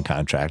that Dang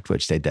contract,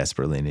 which they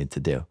desperately need to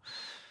do.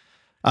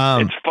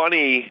 It's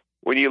funny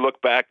when you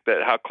look back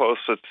at how close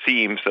it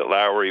seems that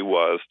Lowry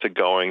was to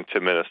going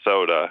to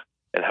Minnesota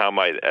and how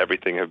might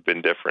everything have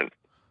been different.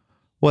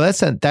 Well,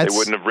 they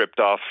wouldn't have ripped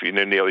off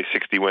nearly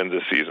 60 wins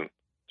this season,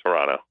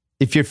 Toronto.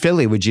 If you're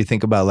Philly, would you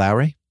think about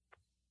Lowry?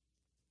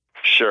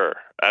 Sure,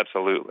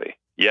 absolutely.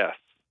 Yes.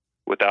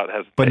 Without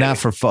hesitation. But not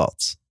for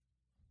Fultz.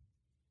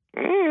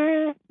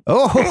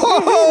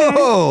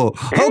 Oh,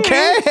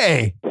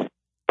 okay.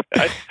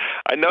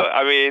 I know.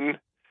 I mean,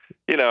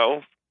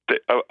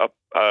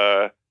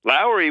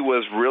 Lowry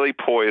was really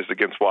poised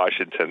against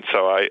Washington.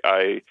 So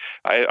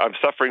I'm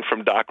suffering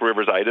from Doc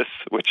Rivers-itis,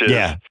 which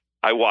is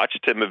I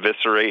watched him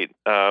eviscerate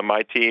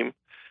my team.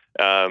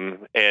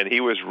 And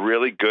he was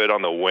really good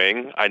on the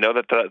wing. I know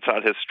that that's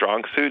not his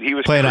strong suit. He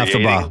was playing off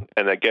the ball.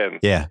 And again,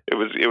 it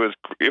was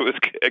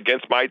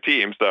against my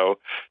team. So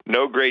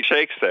no great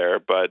shakes there,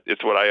 but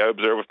it's what I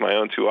observed with my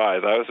own 2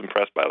 eyes. I was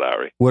impressed by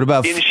Lowry. What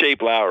about in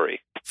shape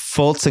Lowry?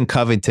 Fultz and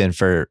Covington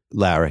for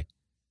Lowry.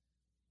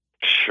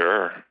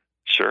 Sure.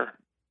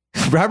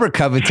 Robert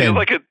Covington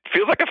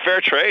feels like a fair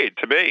trade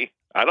to me.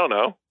 I don't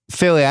know.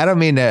 Philly, I don't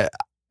mean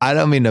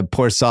to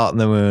pour salt in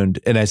the wound,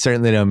 and I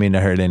certainly don't mean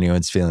to hurt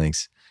anyone's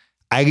feelings.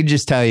 I can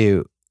just tell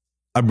you,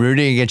 I'm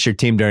rooting against your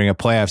team during a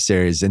playoff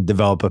series and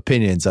develop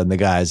opinions on the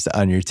guys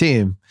on your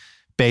team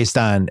based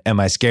on, am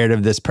I scared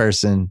of this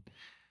person?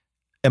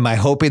 Am I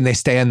hoping they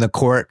stay on the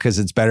court because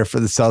it's better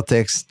for the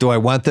Celtics? Do I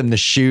want them to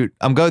shoot?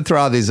 I'm going through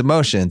all these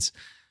emotions.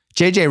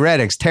 JJ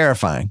Redick's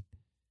terrifying.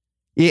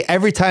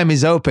 Every time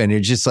he's open, you're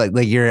just like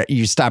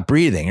you stop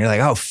breathing. You're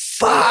like, oh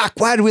fuck,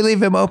 why did we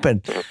leave him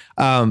open?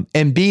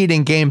 Embiid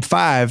in Game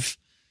 5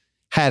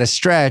 had a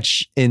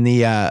stretch in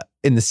the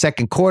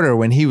second quarter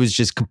when he was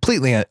just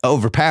completely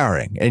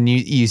overpowering, and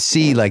you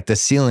see like the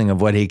ceiling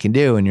of what he can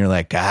do, and you're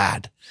like,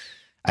 God,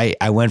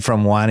 I went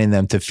from wanting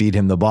them to feed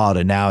him the ball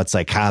to now it's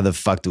like, how the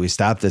fuck do we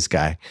stop this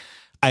guy?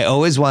 I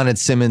always wanted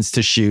Simmons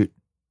to shoot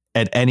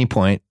at any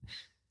point.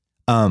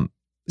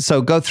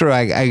 So go through.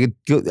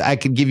 I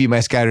could give you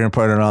my scouting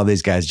report on all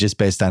these guys just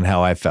based on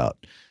how I felt.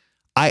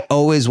 I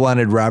always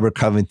wanted Robert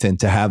Covington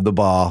to have the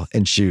ball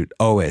and shoot,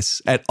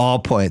 always, at all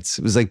points.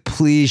 It was like,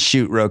 please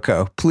shoot,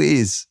 Rocco,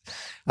 please.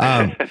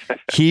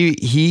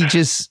 He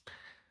just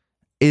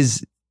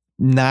is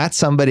not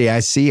somebody I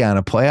see on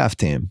a playoff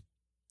team.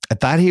 I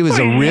thought he was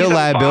a real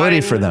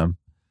liability for them.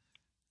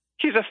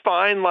 He's a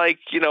fine,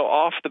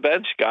 off the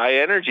bench guy,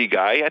 energy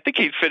guy. I think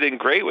he'd fit in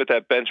great with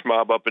that bench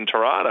mob up in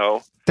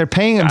Toronto. They're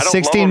paying him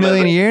 $16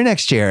 million a year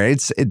next year.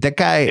 That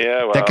guy.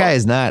 Yeah, well, that guy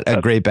is not a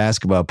great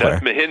basketball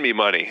player. That's Mahimi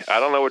money. I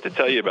don't know what to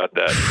tell you about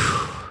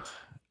that.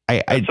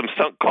 That's some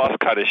sunk cost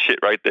kind of shit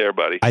right there,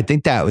 buddy. I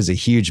think that was a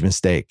huge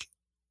mistake,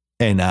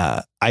 and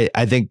I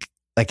think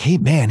hey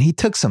man, he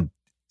took some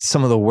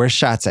of the worst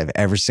shots I've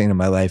ever seen in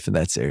my life in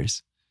that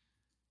series.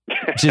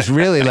 Just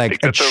really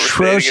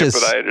atrocious,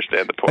 but I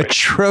understand the point.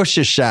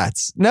 Atrocious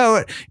shots.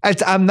 No,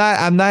 I'm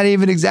not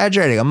even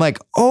exaggerating. I'm like,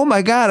 oh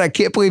my God, I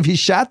can't believe he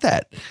shot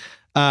that.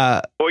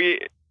 We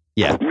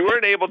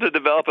weren't able to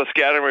develop a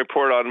scouting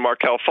report on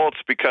Markelle Fultz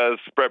because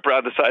Brett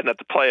Brown decided not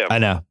to play him.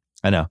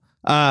 I know.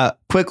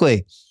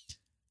 Quickly,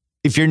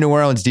 if you're New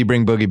Orleans, do you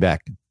bring Boogie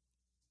back?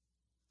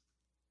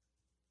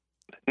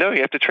 No,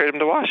 you have to trade him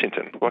to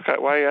Washington. Why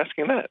are you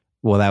asking that?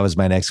 Well, that was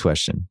my next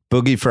question.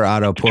 Boogie for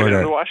Otto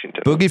Porter.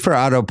 Boogie for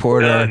Otto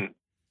Porter. Done.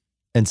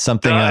 And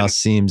something else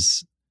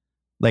seems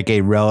like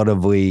a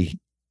relatively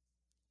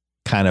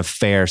kind of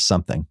fair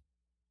something.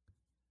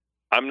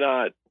 I'm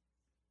not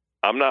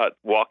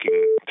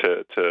walking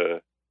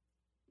to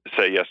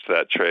say yes to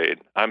that trade.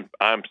 I'm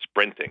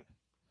sprinting.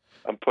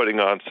 I'm putting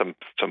on some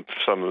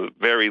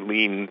very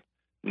lean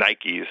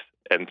Nikes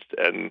and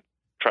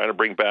trying to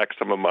bring back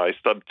some of my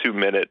sub 2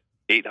 minute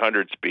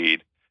 800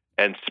 speed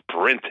and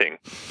sprinting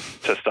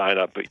to sign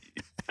up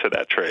to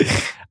that trade.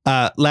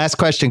 Last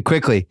question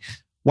quickly.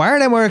 Why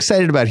aren't I more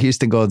excited about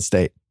Houston Golden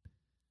State?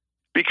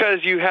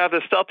 Because you have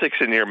the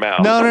Celtics in your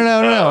mouth. No.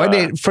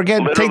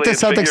 Take the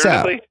Celtics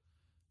out.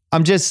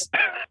 I'm just.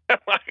 How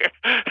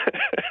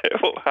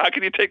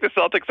can you take the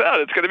Celtics out?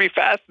 It's going to be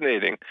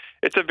fascinating.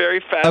 It's a very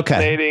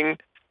fascinating.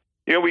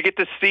 Okay. We get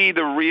to see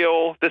the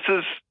real. This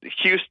is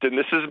Houston.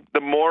 This is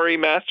the Morey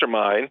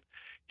mastermind.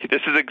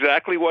 This is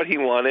exactly what he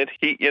wanted.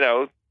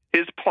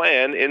 His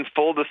plan in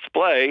full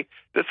display.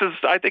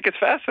 I think it's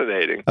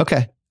fascinating.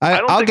 Okay.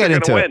 I'll get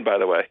into it. Win, by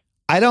the way.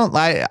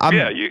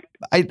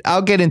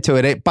 I'll get into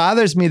it. It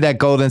bothers me that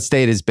Golden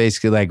State is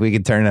basically like, we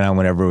can turn it on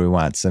whenever we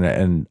want.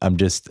 And I'm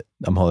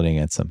holding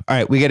against them. All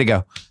right, we got to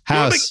go.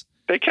 House.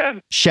 They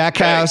can. Shack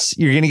House.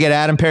 You're going to get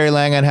Adam Perry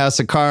Lang on House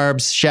of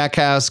Carbs. Shack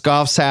House.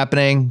 Golf's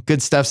happening.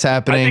 Good stuff's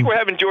happening. I think we're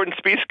having Jordan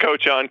Spieth's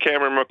coach on,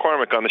 Cameron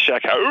McCormick, on the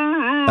Shack House.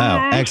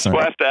 Oh, excellent.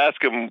 We'll have to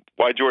ask him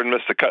why Jordan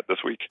missed the cut this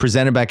week.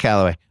 Presented by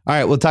Callaway. All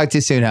right, we'll talk to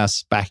you soon,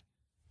 House. Bye.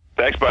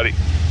 Thanks, buddy.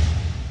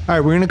 All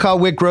right, we're going to call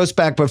Wick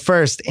Grousbeck, but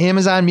first,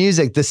 Amazon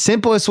Music, the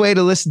simplest way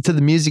to listen to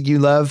the music you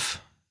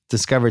love.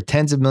 Discover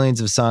tens of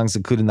millions of songs,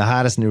 including the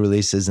hottest new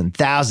releases and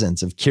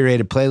thousands of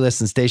curated playlists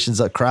and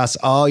stations across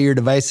all your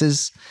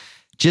devices.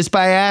 Just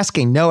by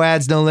asking, no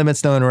ads, no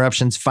limits, no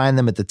interruptions. Find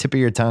them at the tip of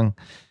your tongue.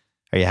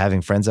 Are you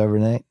having friends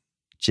overnight?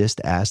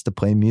 Just ask to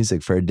play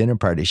music for a dinner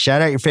party.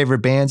 Shout out your favorite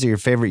bands or your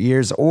favorite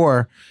years,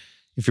 or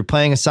if you're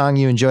playing a song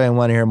you enjoy and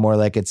want to hear more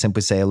like it,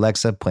 simply say,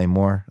 Alexa, play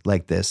more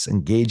like this.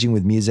 Engaging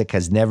with music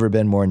has never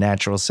been more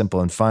natural,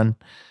 simple, and fun.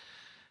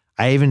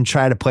 I even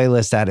tried a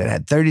playlist out. It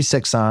had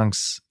 36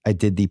 songs. I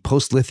did the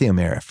post-lithium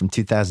era from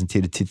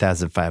 2002 to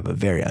 2005, a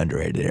very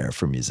underrated era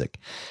for music.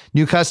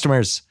 New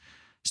customers,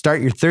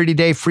 start your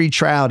 30-day free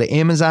trial to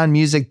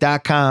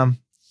AmazonMusic.com.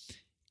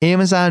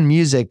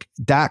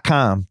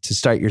 AmazonMusic.com to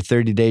start your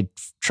 30-day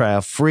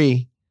trial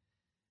free.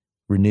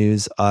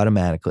 Renews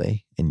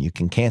automatically, and you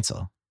can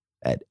cancel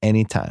at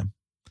any time.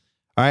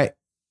 All right,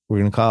 we're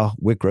going to call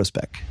Wick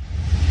Grousbeck.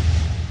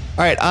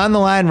 All right, on the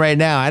line right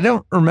now, I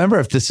don't remember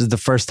if this is the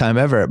first time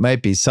ever. It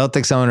might be.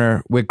 Celtics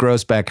owner Wick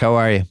Grousbeck, how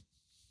are you?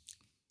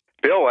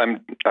 Bill,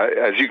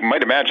 as you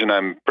might imagine,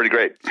 I'm pretty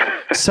great.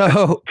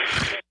 So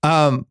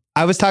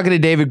I was talking to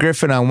David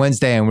Griffin on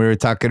Wednesday, and we were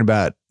talking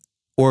about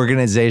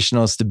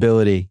organizational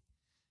stability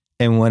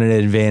and what an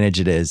advantage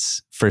it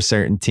is for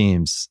certain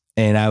teams.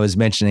 And I was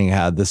mentioning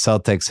how the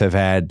Celtics have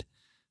had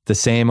the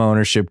same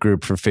ownership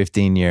group for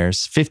 15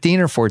 years. 15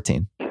 or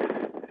 14?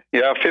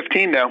 Yeah,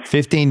 15 now.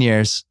 15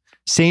 years.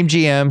 Same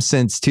GM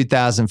since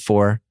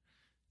 2004.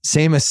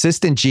 Same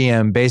assistant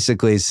GM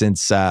basically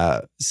since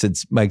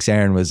Mike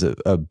Zarin was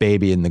a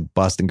baby in the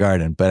Boston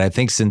Garden. But I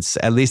think since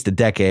at least a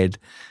decade.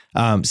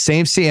 Same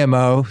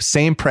CMO,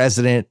 same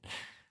president.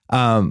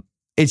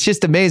 it's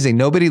just amazing.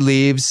 Nobody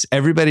leaves.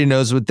 Everybody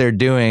knows what they're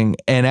doing.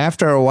 And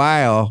after a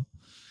while,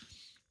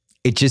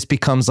 it just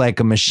becomes like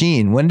a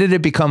machine. When did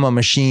it become a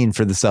machine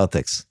for the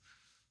Celtics?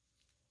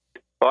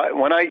 Well,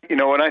 when I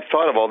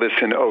thought of all this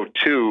in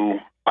 2002,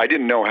 I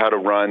didn't know how to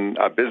run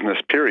a business,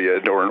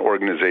 period, or an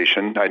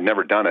organization. I'd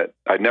never done it.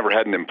 I'd never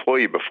had an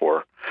employee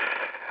before.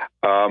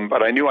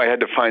 But I knew I had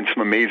to find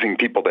some amazing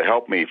people to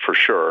help me for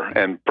sure.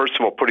 And first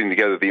of all, putting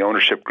together the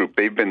ownership group,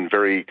 they've been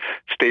very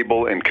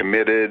stable and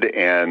committed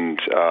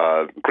and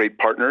great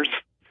partners.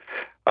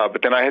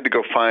 But then I had to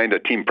go find a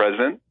team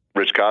president,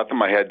 Rich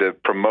Gotham. I had to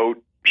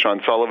promote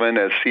Sean Sullivan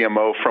as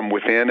CMO from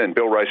within and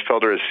Bill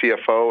Reisfelder as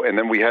CFO. And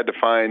then we had to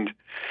find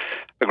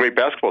a great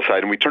basketball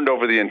side. And we turned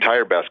over the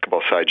entire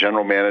basketball side,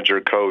 general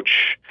manager,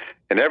 coach,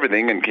 and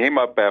everything, and came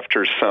up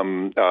after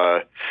some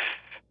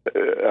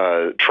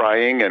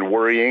trying and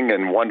worrying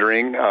and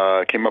wondering,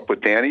 came up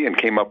with Danny and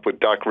came up with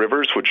Doc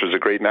Rivers, which was a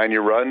great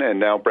 9-year run, and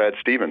now Brad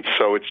Stevens.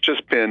 So it's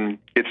just been,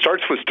 it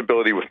starts with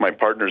stability with my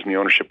partners in the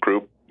ownership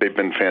group. They've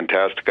been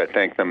fantastic. I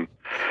thank them.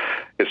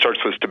 It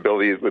starts with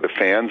stability with the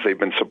fans. They've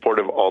been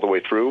supportive all the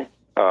way through.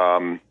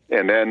 And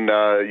then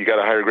you got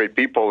to hire great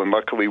people. And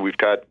luckily we've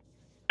got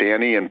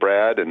Danny and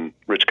Brad and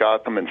Rich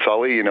Gotham and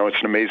Sully. You know, it's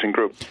an amazing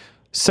group.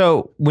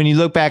 So when you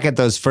look back at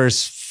those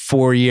first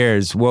 4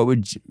 years,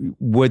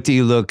 what do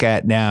you look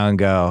at now and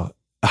go,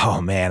 oh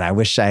man, I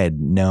wish I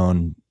had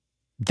known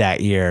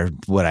that year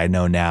what I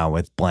know now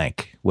with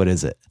blank? What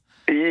is it?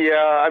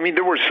 Yeah, I mean,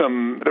 there were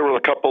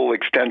a couple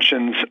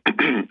extensions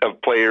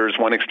of players,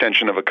 one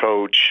extension of a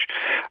coach,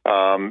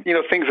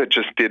 things that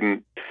just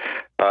didn't,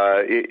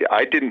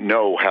 I didn't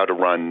know how to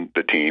run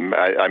the team.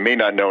 I may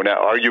not know now.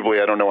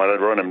 Arguably, I don't know how to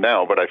run them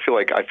now, but I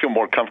feel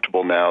more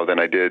comfortable now than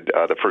I did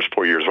the first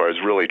 4 years where I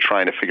was really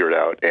trying to figure it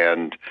out.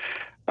 And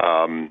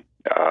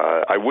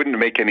I wouldn't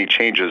make any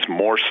changes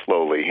more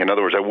slowly. In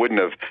other words, I wouldn't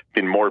have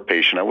been more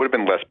patient. I would have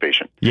been less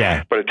patient.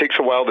 Yeah. But it takes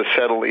a while to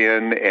settle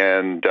in,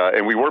 and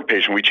we weren't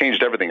patient. We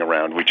changed everything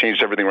around. We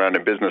changed everything around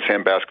in business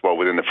and basketball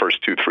within the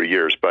first 2-3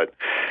 years. But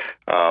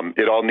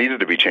it all needed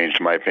to be changed,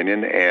 in my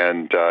opinion.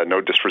 And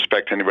no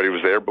disrespect to anybody who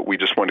was there, but we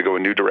just wanted to go a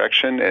new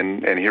direction.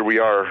 And here we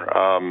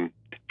are,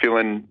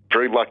 feeling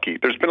very lucky.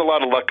 There's been a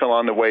lot of luck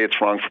along the way.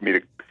 It's wrong for me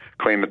to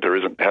claim that there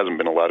hasn't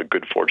been a lot of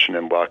good fortune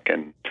and luck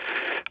and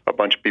a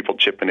bunch of people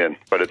chipping in,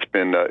 but it's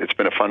been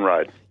a fun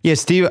ride. Yeah,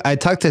 Steve, I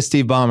talked to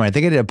Steve Ballmer. I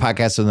think I did a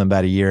podcast with him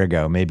about a year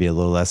ago, maybe a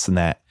little less than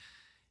that.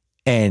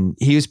 And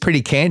he was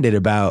pretty candid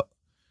about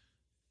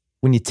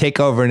when you take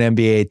over an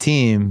NBA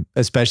team,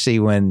 especially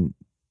when,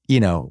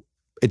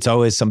 it's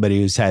always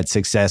somebody who's had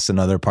success in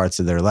other parts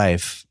of their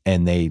life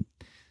and they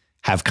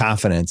have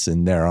confidence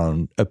in their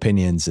own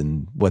opinions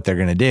and what they're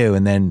going to do.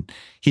 And then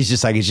he's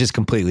just like, it's just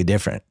completely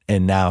different.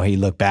 And now he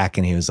looked back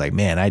and he was like,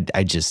 man,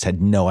 I just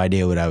had no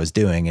idea what I was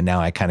doing. And now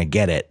I kind of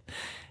get it.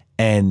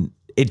 And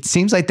it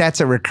seems like that's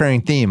a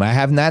recurring theme. I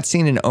have not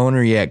seen an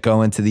owner yet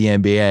go into the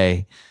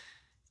NBA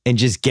and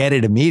just get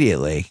it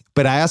immediately.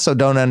 But I also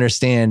don't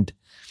understand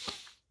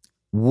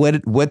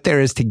what there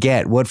is to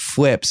get, what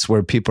flips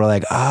where people are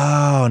like,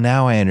 oh,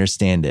 now I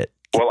understand it.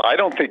 Well, I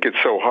don't think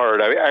it's so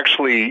hard.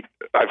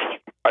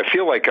 I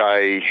feel like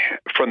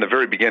from the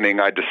very beginning,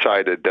 I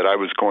decided that I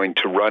was going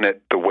to run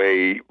it the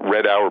way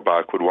Red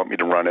Auerbach would want me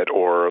to run it,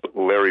 or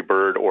Larry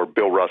Bird, or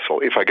Bill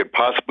Russell. If I could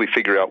possibly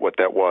figure out what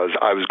that was,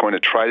 I was going to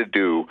try to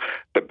do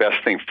the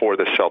best thing for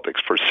the Celtics,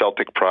 for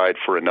Celtic pride,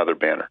 for another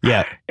banner.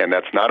 Yeah. And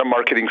that's not a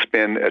marketing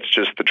spin. It's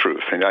just the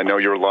truth. And I know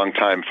you're a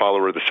longtime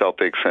follower of the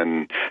Celtics,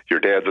 and your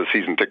dad's a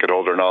season ticket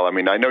holder and all. I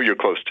mean, I know you're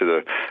close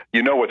to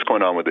you know what's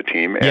going on with the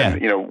team. And,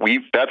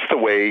 that's the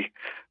way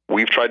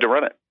we've tried to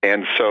run it.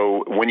 And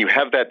so when you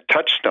have that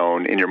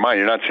touchstone in your mind,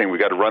 you're not saying we've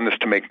got to run this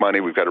to make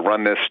money. We've got to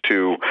run this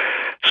to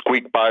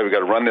squeak by. We've got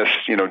to run this,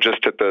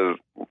 just at the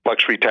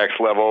luxury tax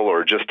level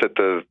or just at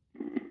the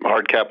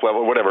hard cap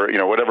level, whatever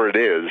it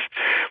is.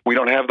 We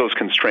don't have those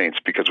constraints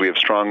because we have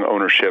strong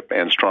ownership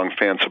and strong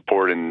fan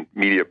support and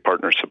media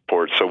partner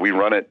support. So we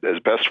run it as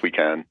best we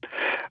can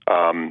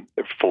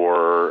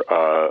for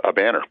a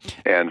banner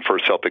and for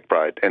Celtic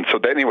pride. And so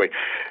anyway,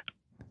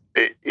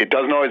 it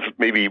doesn't always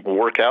maybe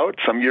work out.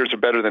 Some years are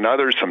better than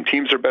others. Some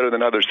teams are better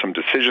than others. Some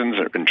decisions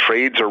and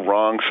trades are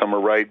wrong. Some are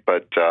right.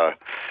 But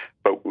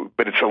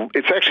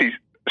it's actually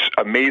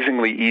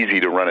amazingly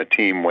easy to run a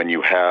team when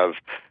you have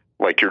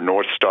like your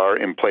North Star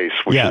in place,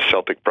 which is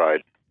Celtic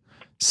pride.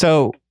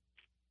 So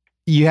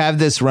you have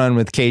this run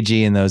with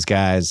KG and those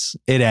guys.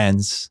 It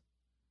ends.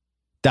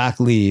 Doc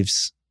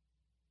leaves.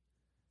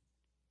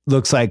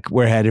 Looks like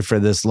we're headed for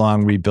this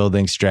long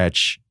rebuilding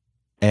stretch.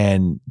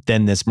 And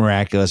then this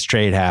miraculous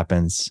trade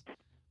happens.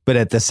 But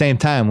at the same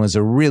time was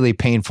a really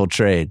painful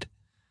trade.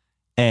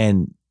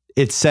 And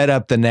it set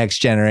up the next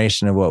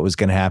generation of what was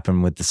going to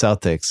happen with the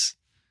Celtics.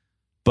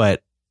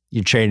 But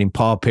you're trading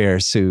Paul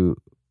Pierce, who,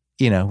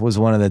 was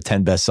one of the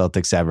 10 best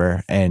Celtics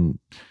ever and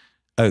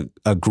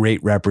a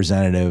great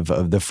representative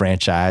of the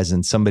franchise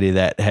and somebody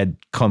that had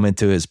come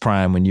into his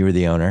prime when you were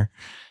the owner.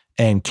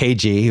 And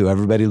KG, who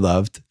everybody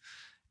loved.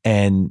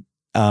 And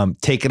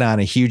taking on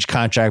a huge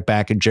contract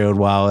back at Gerald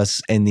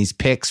Wallace and these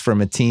picks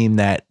from a team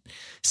that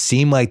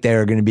seemed like they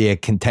were going to be a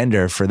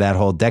contender for that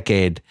whole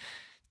decade.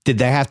 Did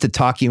they have to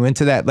talk you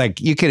into that? Like,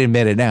 you can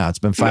admit it now. It's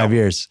been 5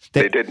 years.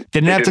 They didn't.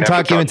 Didn't have to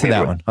talk you into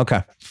that one.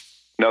 Okay.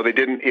 No, they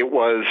didn't. It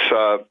was,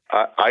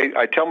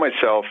 I tell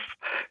myself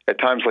at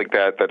times like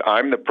that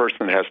I'm the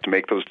person that has to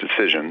make those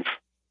decisions.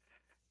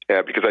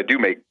 Because I do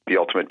make the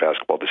ultimate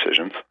basketball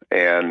decisions,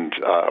 and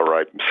or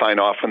I sign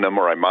off on them,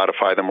 or I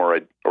modify them,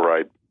 or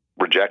I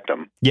reject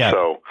them. Yeah.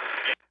 So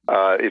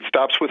it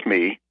stops with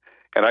me,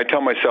 and I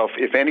tell myself,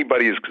 if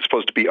anybody is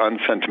supposed to be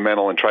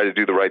unsentimental and try to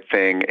do the right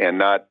thing and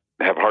not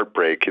have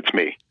heartbreak, it's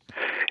me.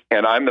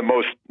 And I'm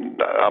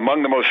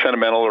among the most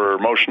sentimental or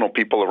emotional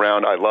people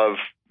around. I love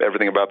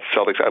everything about the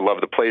Celtics. I love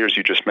the players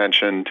you just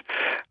mentioned.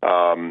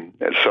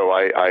 So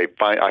I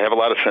have a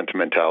lot of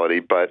sentimentality,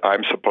 but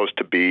I'm supposed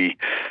to be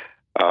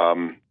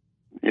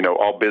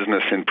all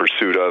business in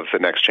pursuit of the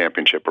next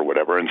championship or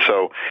whatever. And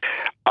so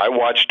I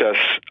watched us,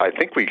 I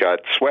think we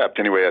got swept.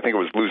 Anyway, I think it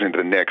was losing to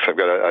the Knicks.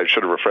 I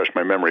should have refreshed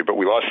my memory, but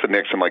we lost the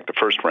Knicks in like the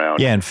first round.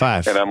 Yeah, in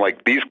 5. And I'm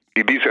like, these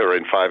are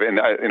in 5. And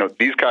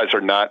these guys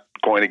are not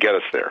going to get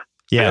us there.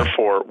 Yeah.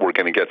 Therefore, we're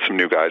going to get some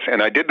new guys.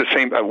 And I did the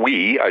same,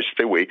 we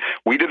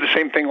did the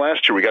same thing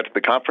last year. We got to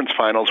the conference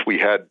finals. We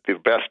had the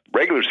best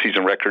regular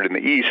season record in the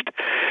East.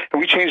 And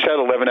we changed out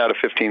 11 out of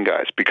 15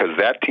 guys because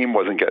that team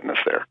wasn't getting us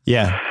there.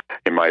 Yeah.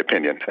 In my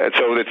opinion. And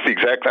so it's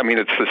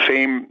it's the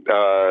same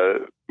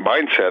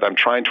mindset I'm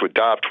trying to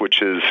adopt,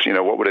 which is,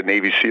 what would a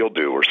Navy SEAL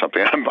do or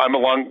something? I'm a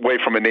long way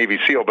from a Navy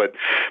SEAL, but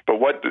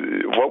what do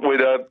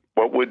the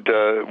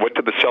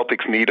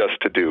Celtics need us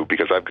to do?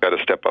 Because I've got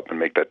to step up and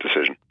make that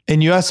decision.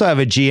 And you also have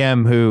a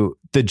GM who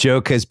the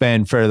joke has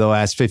been for the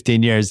last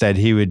 15 years that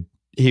he would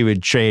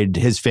trade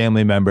his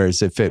family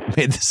members if it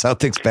made the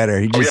Celtics better.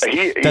 He just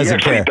doesn't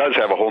care. He does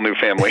have a whole new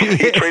family.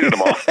 He traded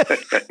them all.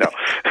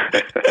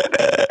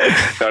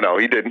 No,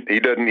 he didn't.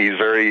 He didn't. He's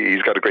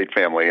got a great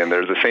family, and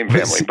they're the same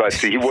family. But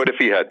he would if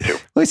he had to.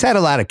 Well, he's had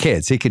a lot of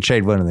kids. He could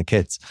trade one of the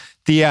kids.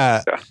 He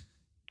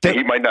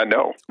might not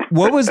know.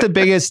 What was the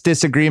biggest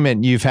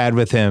disagreement you've had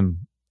with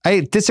him?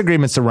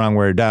 Disagreement's the wrong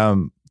word.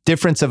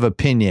 Difference of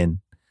opinion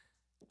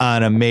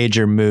on a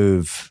major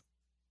move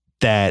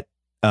that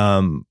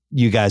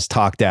you guys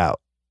talked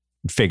out,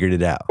 figured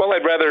it out. Well,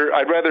 I'm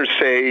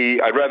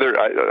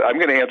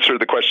going to answer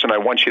the question I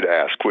want you to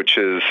ask, which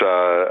is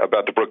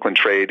about the Brooklyn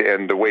trade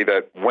and the way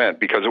that went,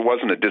 because it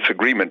wasn't a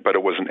disagreement, but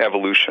it was an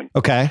evolution.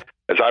 Okay.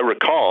 As I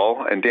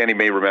recall, and Danny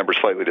may remember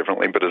slightly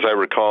differently, but as I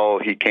recall,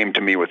 he came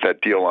to me with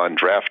that deal on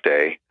draft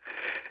day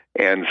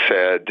and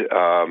said,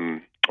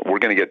 we're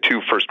going to get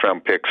 2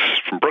 first-round picks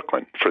from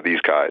Brooklyn for these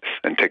guys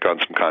and take on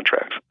some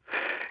contracts.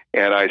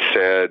 And I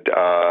said,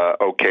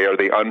 okay, are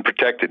they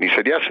unprotected? And he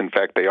said, yes, in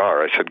fact, they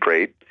are. I said,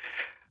 great.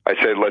 I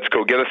said, let's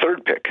go get a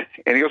 3rd pick.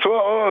 And he goes,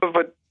 well,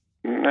 but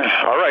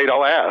all right,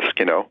 I'll ask,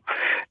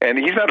 And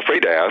he's not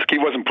afraid to ask. He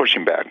wasn't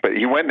pushing back, but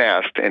he went and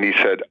asked, and he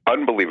said,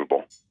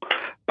 unbelievable.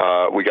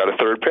 We got a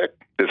 3rd pick.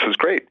 This is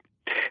great.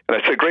 And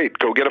I said, great,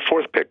 go get a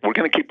 4th pick. We're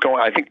going to keep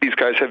going. I think these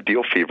guys have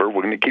deal fever.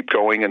 We're going to keep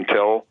going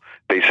until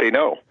they say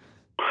no.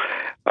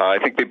 I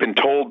think they've been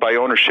told by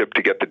ownership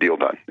to get the deal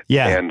done.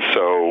 Yeah. And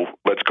so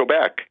let's go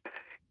back.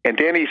 And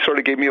Danny sort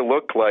of gave me a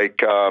look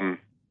like,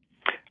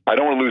 I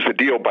don't want to lose the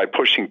deal by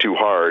pushing too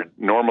hard.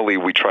 Normally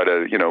we try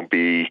to,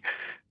 be,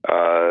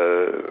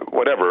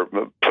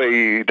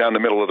 play down the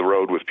middle of the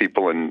road with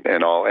people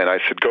and all. And I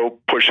said, go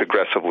push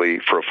aggressively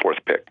for a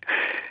 4th pick.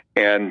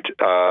 And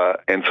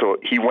so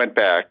he went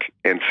back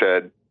and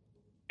said,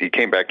 he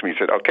came back to me and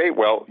said, okay,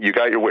 well, you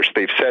got your wish.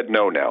 They've said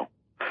no now.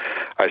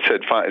 I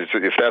said, fine.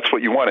 If that's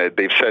what you wanted,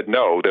 they've said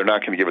no. They're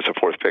not going to give us a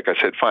 4th pick. I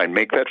said, fine,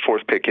 make that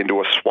 4th pick into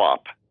a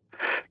swap.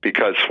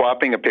 Because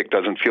swapping a pick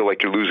doesn't feel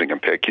like you're losing a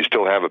pick. You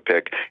still have a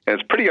pick. And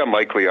it's pretty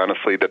unlikely,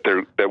 honestly,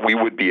 that we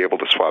would be able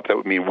to swap. That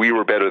would mean we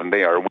were better than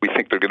they are. We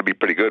think they're going to be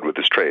pretty good with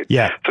this trade.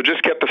 Yeah. So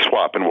just get the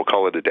swap and we'll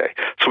call it a day.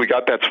 So we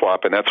got that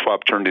swap, and that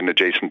swap turned into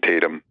Jason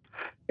Tatum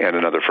and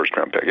another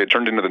 1st-round pick. It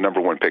turned into the number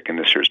 1 pick in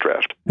this year's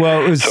draft.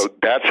 Well, so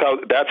that's how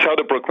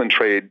the Brooklyn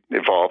trade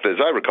evolved, as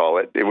I recall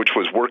it, which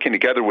was working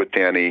together with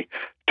Danny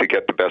to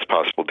get the best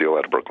possible deal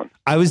out of Brooklyn.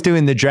 I was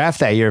doing the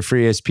draft that year for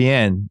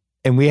ESPN,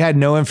 and we had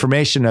no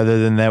information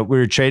other than that we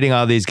were trading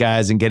all these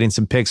guys and getting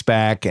some picks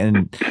back,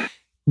 and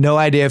no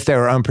idea if they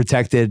were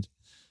unprotected.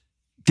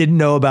 Didn't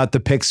know about the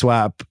pick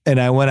swap,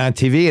 and I went on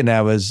TV and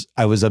I was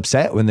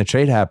upset when the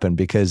trade happened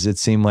because it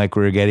seemed like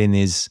we were getting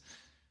these,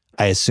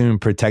 I assume,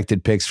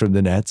 protected picks from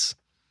the Nets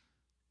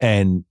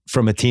and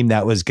from a team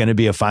that was going to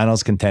be a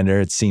finals contender,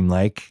 it seemed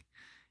like.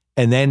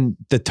 And then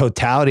the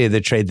totality of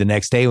the trade the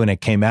next day when it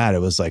came out, it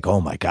was like,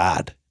 oh my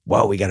God,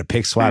 whoa, we got a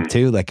pick swap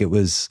too. Like it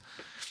was,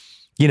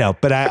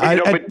 but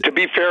but to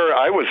be fair,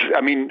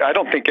 I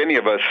don't think any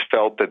of us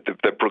felt that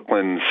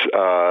Brooklyn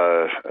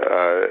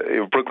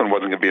wasn't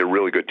going to be a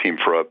really good team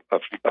for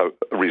a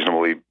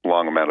reasonably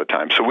long amount of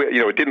time. So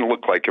it didn't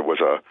look like it was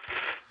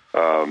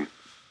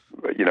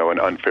an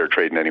unfair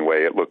trade in any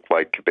way. It looked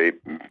like they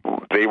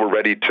were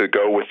ready to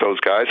go with those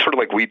guys, sort of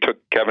like we took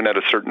Kevin at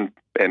a certain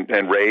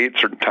and Ray at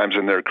certain times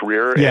in their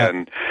career,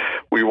 and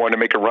we wanted to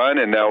make a run.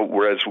 And now,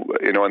 whereas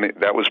and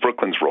that was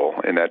Brooklyn's role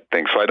in that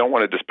thing. So I don't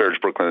want to disparage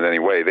Brooklyn in any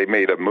way. They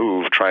made a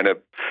move trying to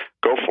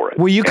go for it.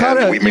 Well, we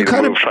made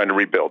a move trying to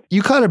rebuild.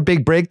 You caught a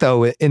big break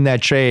though in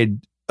that trade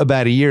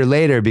about a year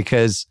later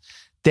because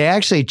they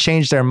actually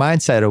changed their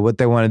mindset of what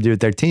they want to do with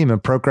their team,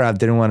 and Prokhorov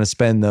didn't want to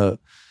spend the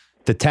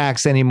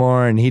tax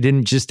anymore, and he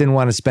didn't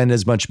want to spend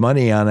as much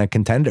money on a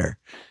contender,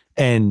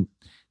 and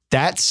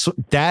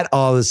that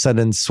all of a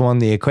sudden swung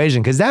the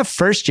equation, because that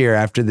first year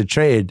after the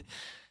trade,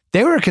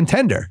 they were a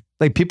contender.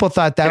 Like, people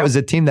thought that was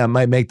a team that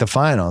might make the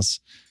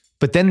finals,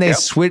 but then they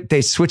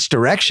switched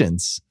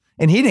directions,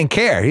 and he didn't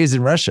care. He was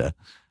in Russia,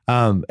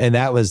 and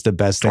that was the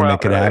best thing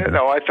that could happen.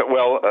 No, I thought.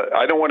 Well,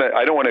 I don't want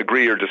to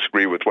agree or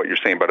disagree with what you're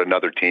saying about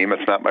another team.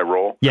 It's not my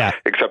role. Yeah.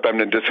 Except I'm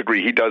going to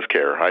disagree. He does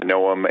care. I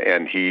know him,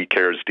 and he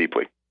cares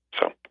deeply.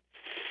 So.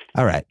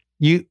 All right,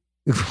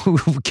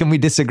 can we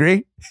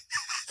disagree?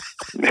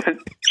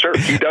 Sure,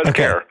 he does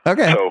care.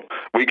 Okay. So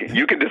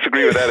you can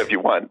disagree with that if you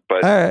want,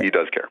 but he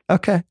does care.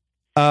 Okay.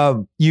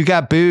 You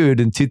got booed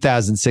in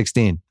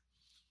 2016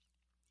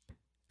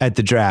 at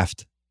the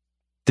draft,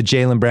 the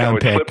Jaylen Brown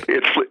pick.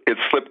 It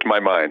slipped my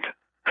mind.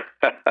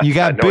 You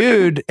got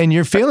booed, and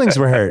your feelings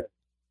were hurt.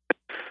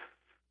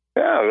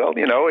 Yeah, well,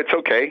 it's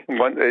okay.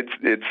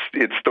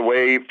 It's the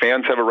way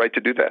fans have a right to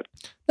do that.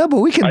 No,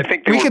 but we can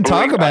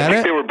talk about it. I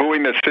think they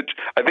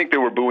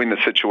were booing the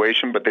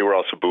situation, but they were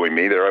also booing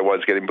me. There I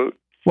was getting booed.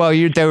 Well,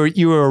 you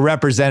were a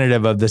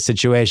representative of the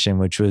situation,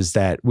 which was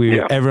that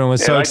everyone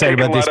was so excited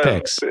about these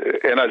picks.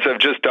 And as I've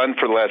just done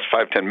for the last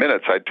 5-10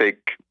 minutes, I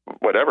take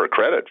whatever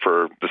credit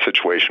for the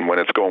situation when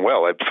it's going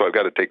well. So I've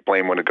got to take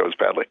blame when it goes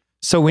badly.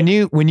 So when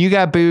you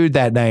got booed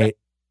that night,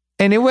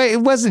 and it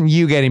wasn't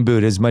you getting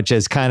booed as much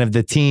as kind of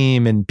the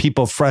team and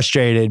people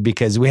frustrated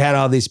because we had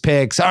all these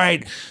picks. All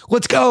right,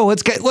 let's go.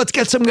 Let's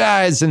get some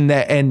guys. And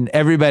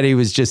everybody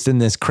was just in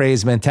this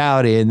crazed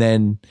mentality. And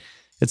then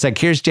it's like,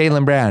 here's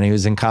Jaylen Brown. He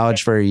was in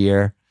college for a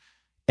year,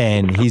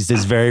 and he's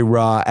this very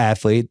raw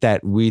athlete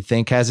that we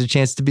think has a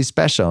chance to be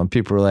special. And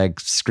people were like,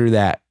 screw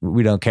that.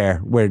 We don't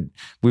care.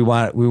 We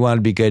want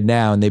to be good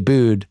now. And they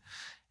booed.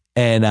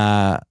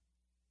 And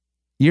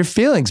your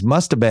feelings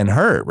must have been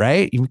hurt,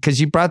 right? Because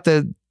you brought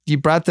the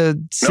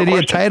city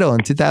a title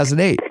in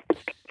 2008.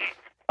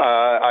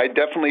 I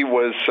definitely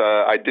was.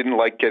 I didn't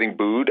like getting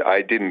booed.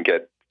 I didn't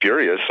get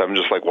furious. I'm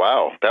just like,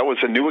 wow, that was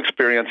a new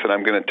experience, and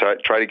I'm going to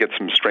try to get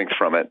some strength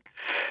from it.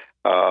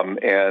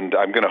 And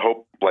I'm going to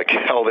hope like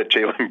hell that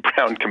Jaylen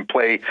Brown can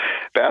play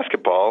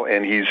basketball,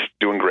 and he's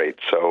doing great.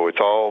 So it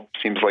all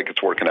seems like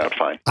it's working out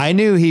fine. I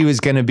knew he was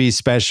going to be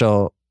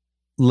special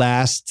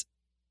last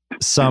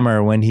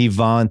summer when he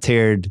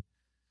volunteered.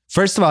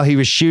 First of all, he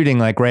was shooting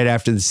like right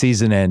after the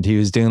season end. He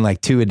was doing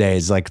like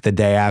 2-a-days, like the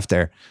day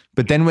after.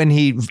 But then when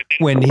he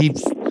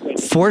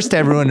forced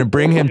everyone to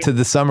bring him to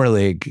the summer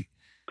league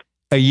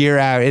a year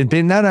out, it'd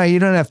been, no, you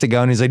don't have to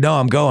go. And he's like, no,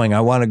 I'm going.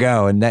 I want to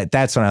go. And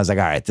that's when I was like,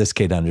 all right, this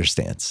kid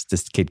understands.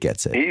 This kid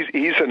gets it.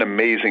 He's an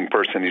amazing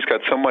person. He's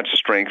got so much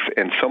strength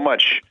and so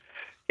much.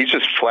 He's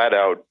just flat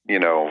out,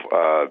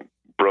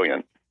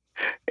 brilliant.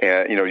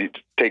 And you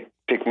take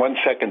 1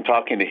 second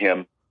talking to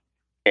him,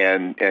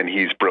 and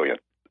he's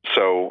brilliant.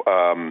 So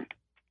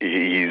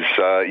he's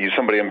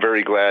somebody I'm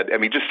very glad. I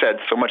mean, he just adds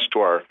so much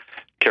to our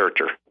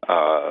character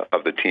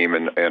of the team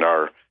and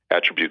our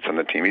attributes on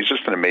the team. He's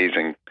just an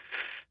amazing.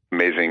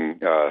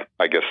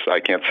 I guess I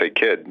can't say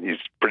kid. He's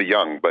pretty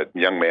young, but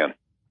young man.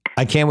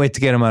 I can't wait to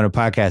get him on a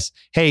podcast.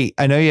 Hey,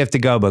 I know you have to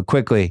go, but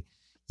quickly,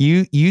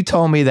 you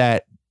told me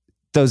that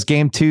those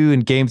Game 2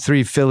 and Game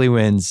 3 Philly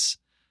wins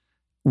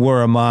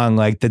were among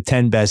like the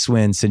 10 best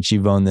wins since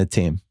you've owned the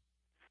team.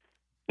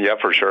 Yeah,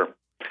 for sure.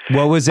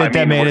 What was it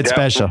that made it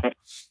special?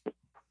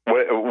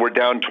 We're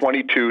down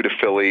 22 to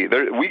Philly.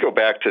 We go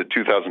back to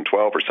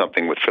 2012 or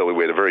something with Philly.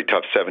 We had a very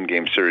tough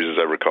 7-game series, as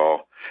I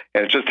recall,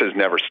 and it just has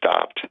never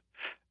stopped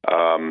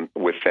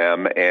with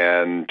them.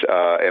 And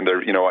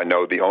they're, I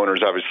know the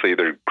owners, obviously,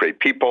 they're great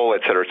people,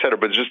 et cetera,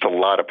 but it's just a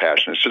lot of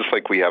passion. It's just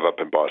like we have up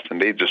in Boston.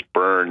 They just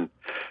burn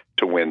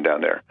to win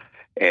down there,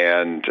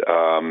 and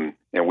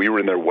we were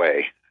in their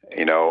way,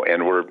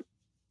 and we're,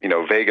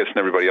 Vegas and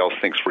everybody else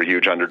thinks we're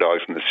huge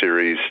underdogs in the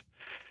series.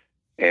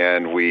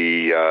 And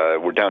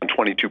we're down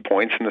 22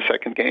 points in the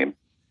second game.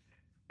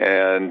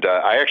 And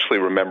I actually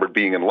remembered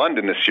being in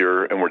London this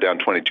year, and we're down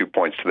 22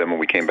 points to them when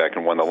we came back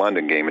and won the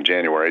London game in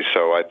January.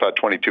 So I thought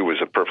 22 was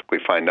a perfectly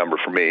fine number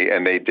for me.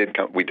 And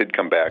we did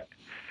come back.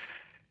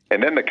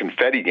 And then the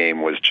confetti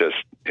game was just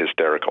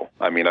hysterical.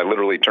 I mean, I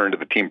literally turned to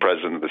the team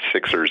president of the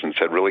Sixers and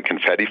said, really,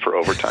 confetti for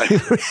overtime?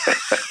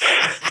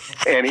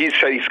 And he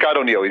said, Scott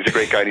O'Neal, he's a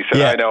great guy. And he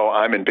said, I know,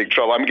 I'm in big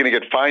trouble. I'm going to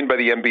get fined by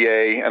the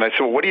NBA. And I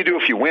said, well, what do you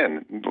do if you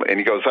win? And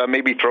he goes,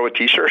 maybe throw a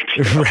T-shirt.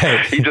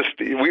 Right.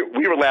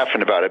 We were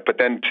laughing about it. But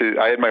then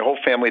I had my whole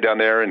family down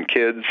there and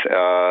kids,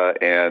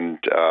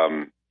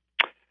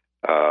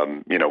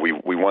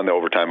 we won the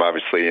overtime,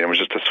 obviously, and it was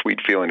just a sweet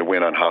feeling to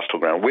win on hostile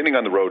ground. Winning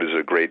on the road is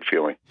a great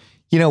feeling.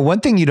 You know, one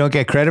thing you don't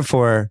get credit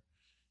for,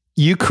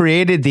 you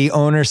created the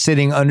owner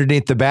sitting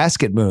underneath the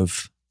basket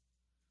move.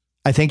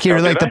 I think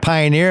you're like the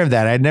pioneer of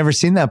that. I'd never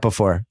seen that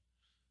before.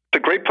 It's a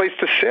great place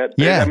to sit.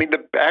 Yeah. I mean,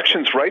 the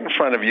action's right in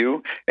front of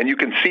you, and you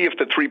can see if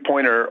the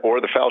three-pointer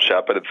or the foul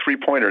shot, but if the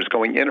three-pointer is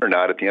going in or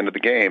not at the end of the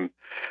game,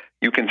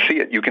 you can see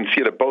it. You can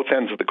see it at both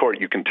ends of the court.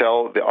 You can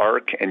tell the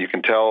arc, and you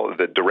can tell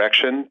the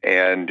direction,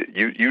 and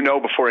you know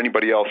before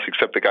anybody else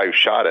except the guy who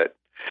shot it,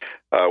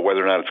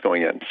 whether or not it's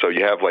going in. So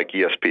you have like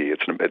ESP.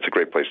 It's a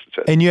great place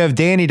to sit. And you have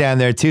Danny down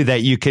there too,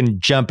 that you can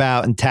jump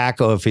out and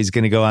tackle if he's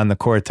going to go on the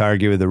court to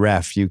argue with the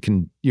ref. You're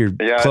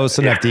close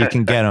enough that you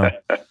can get him.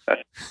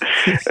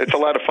 It's a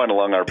lot of fun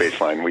along our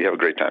baseline. We have a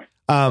great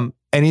time.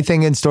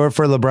 Anything in store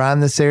for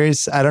LeBron this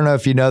series? I don't know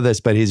if you know this,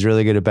 but he's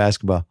really good at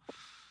basketball.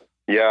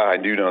 Yeah, I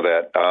do know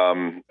that.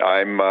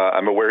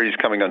 I'm aware he's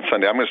coming on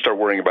Sunday. I'm going to start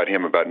worrying about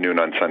him about noon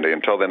on Sunday.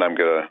 Until then, I'm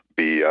going to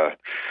be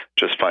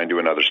just fine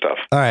doing other stuff.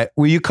 All right.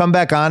 Will you come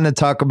back on to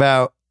talk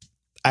about,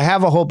 I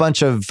have a whole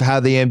bunch of how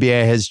the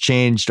NBA has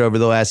changed over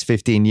the last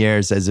 15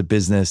 years as a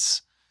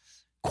business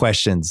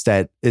questions.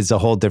 That is a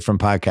whole different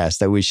podcast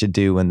that we should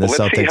do when the Celtics.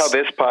 Let's see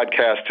how this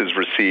podcast is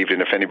received,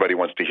 and if anybody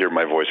wants to hear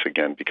my voice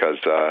again, because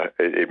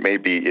it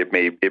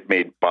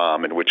may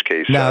bomb. In which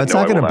case, no, it's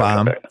not going to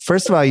bomb.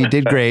 First of all, you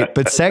did great,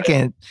 but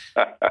second,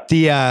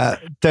 the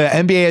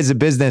NBA as a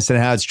business and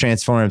how it's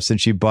transformed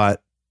since you bought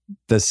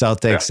the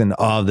Celtics and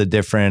all the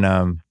different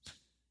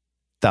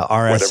the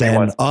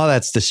RSN, all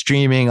that's the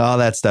streaming, all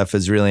that stuff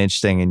is really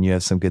interesting, and you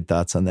have some good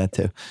thoughts on that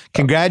too.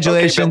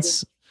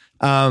 Congratulations.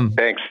 Okay,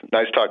 thanks.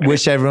 Nice talking to you.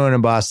 Wish everyone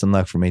in Boston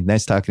luck for me.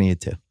 Nice talking to you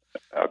too.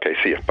 Okay,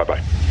 see you. Bye-bye.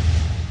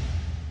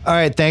 All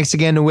right, thanks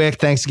again to Wick.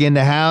 Thanks again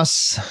to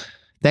House.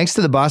 Thanks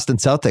to the Boston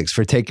Celtics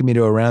for taking me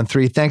to a round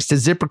 3. Thanks to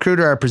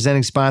ZipRecruiter, our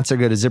presenting sponsor.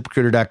 Go to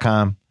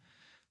ZipRecruiter.com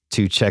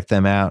to check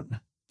them out.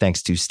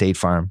 Thanks to State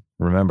Farm.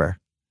 Remember,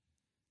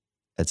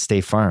 at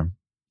State Farm,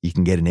 you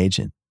can get an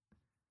agent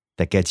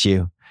that gets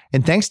you.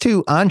 And thanks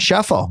to On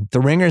Shuffle, the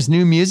Ringer's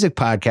new music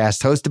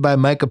podcast hosted by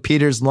Micah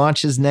Peters,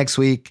 launches next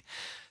week.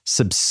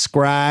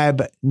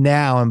 Subscribe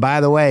now. And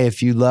by the way,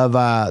 if you love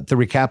the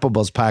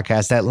Recapables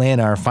podcast,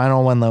 Atlanta, our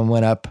final one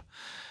went up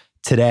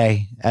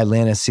today.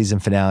 Atlanta season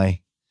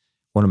finale.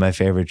 One of my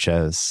favorite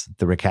shows,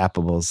 the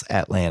Recapables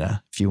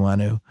Atlanta. If you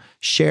want to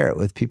share it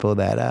with people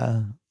that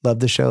love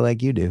the show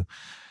like you do.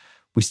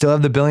 We still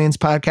have the Billions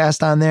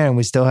podcast on there, and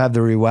we still have the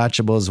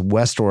Rewatchables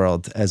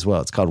Westworld as well.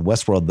 It's called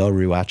Westworld, The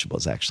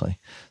Rewatchables, actually.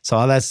 So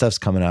all that stuff's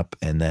coming up,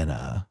 and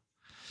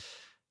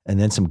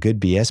then some good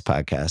BS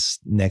podcasts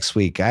next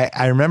week.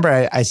 I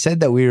remember I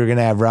said that we were going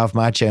to have Ralph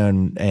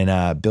Macchio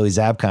and Billy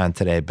Zabcon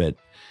today, but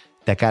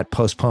that got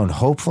postponed.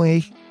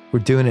 Hopefully, we're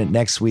doing it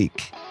next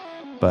week,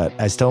 but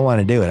I still want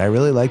to do it. I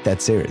really like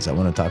that series. I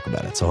want to talk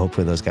about it, so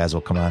hopefully those guys will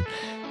come on.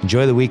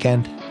 Enjoy the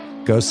weekend.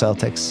 Go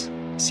Celtics.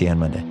 See you on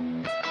Monday.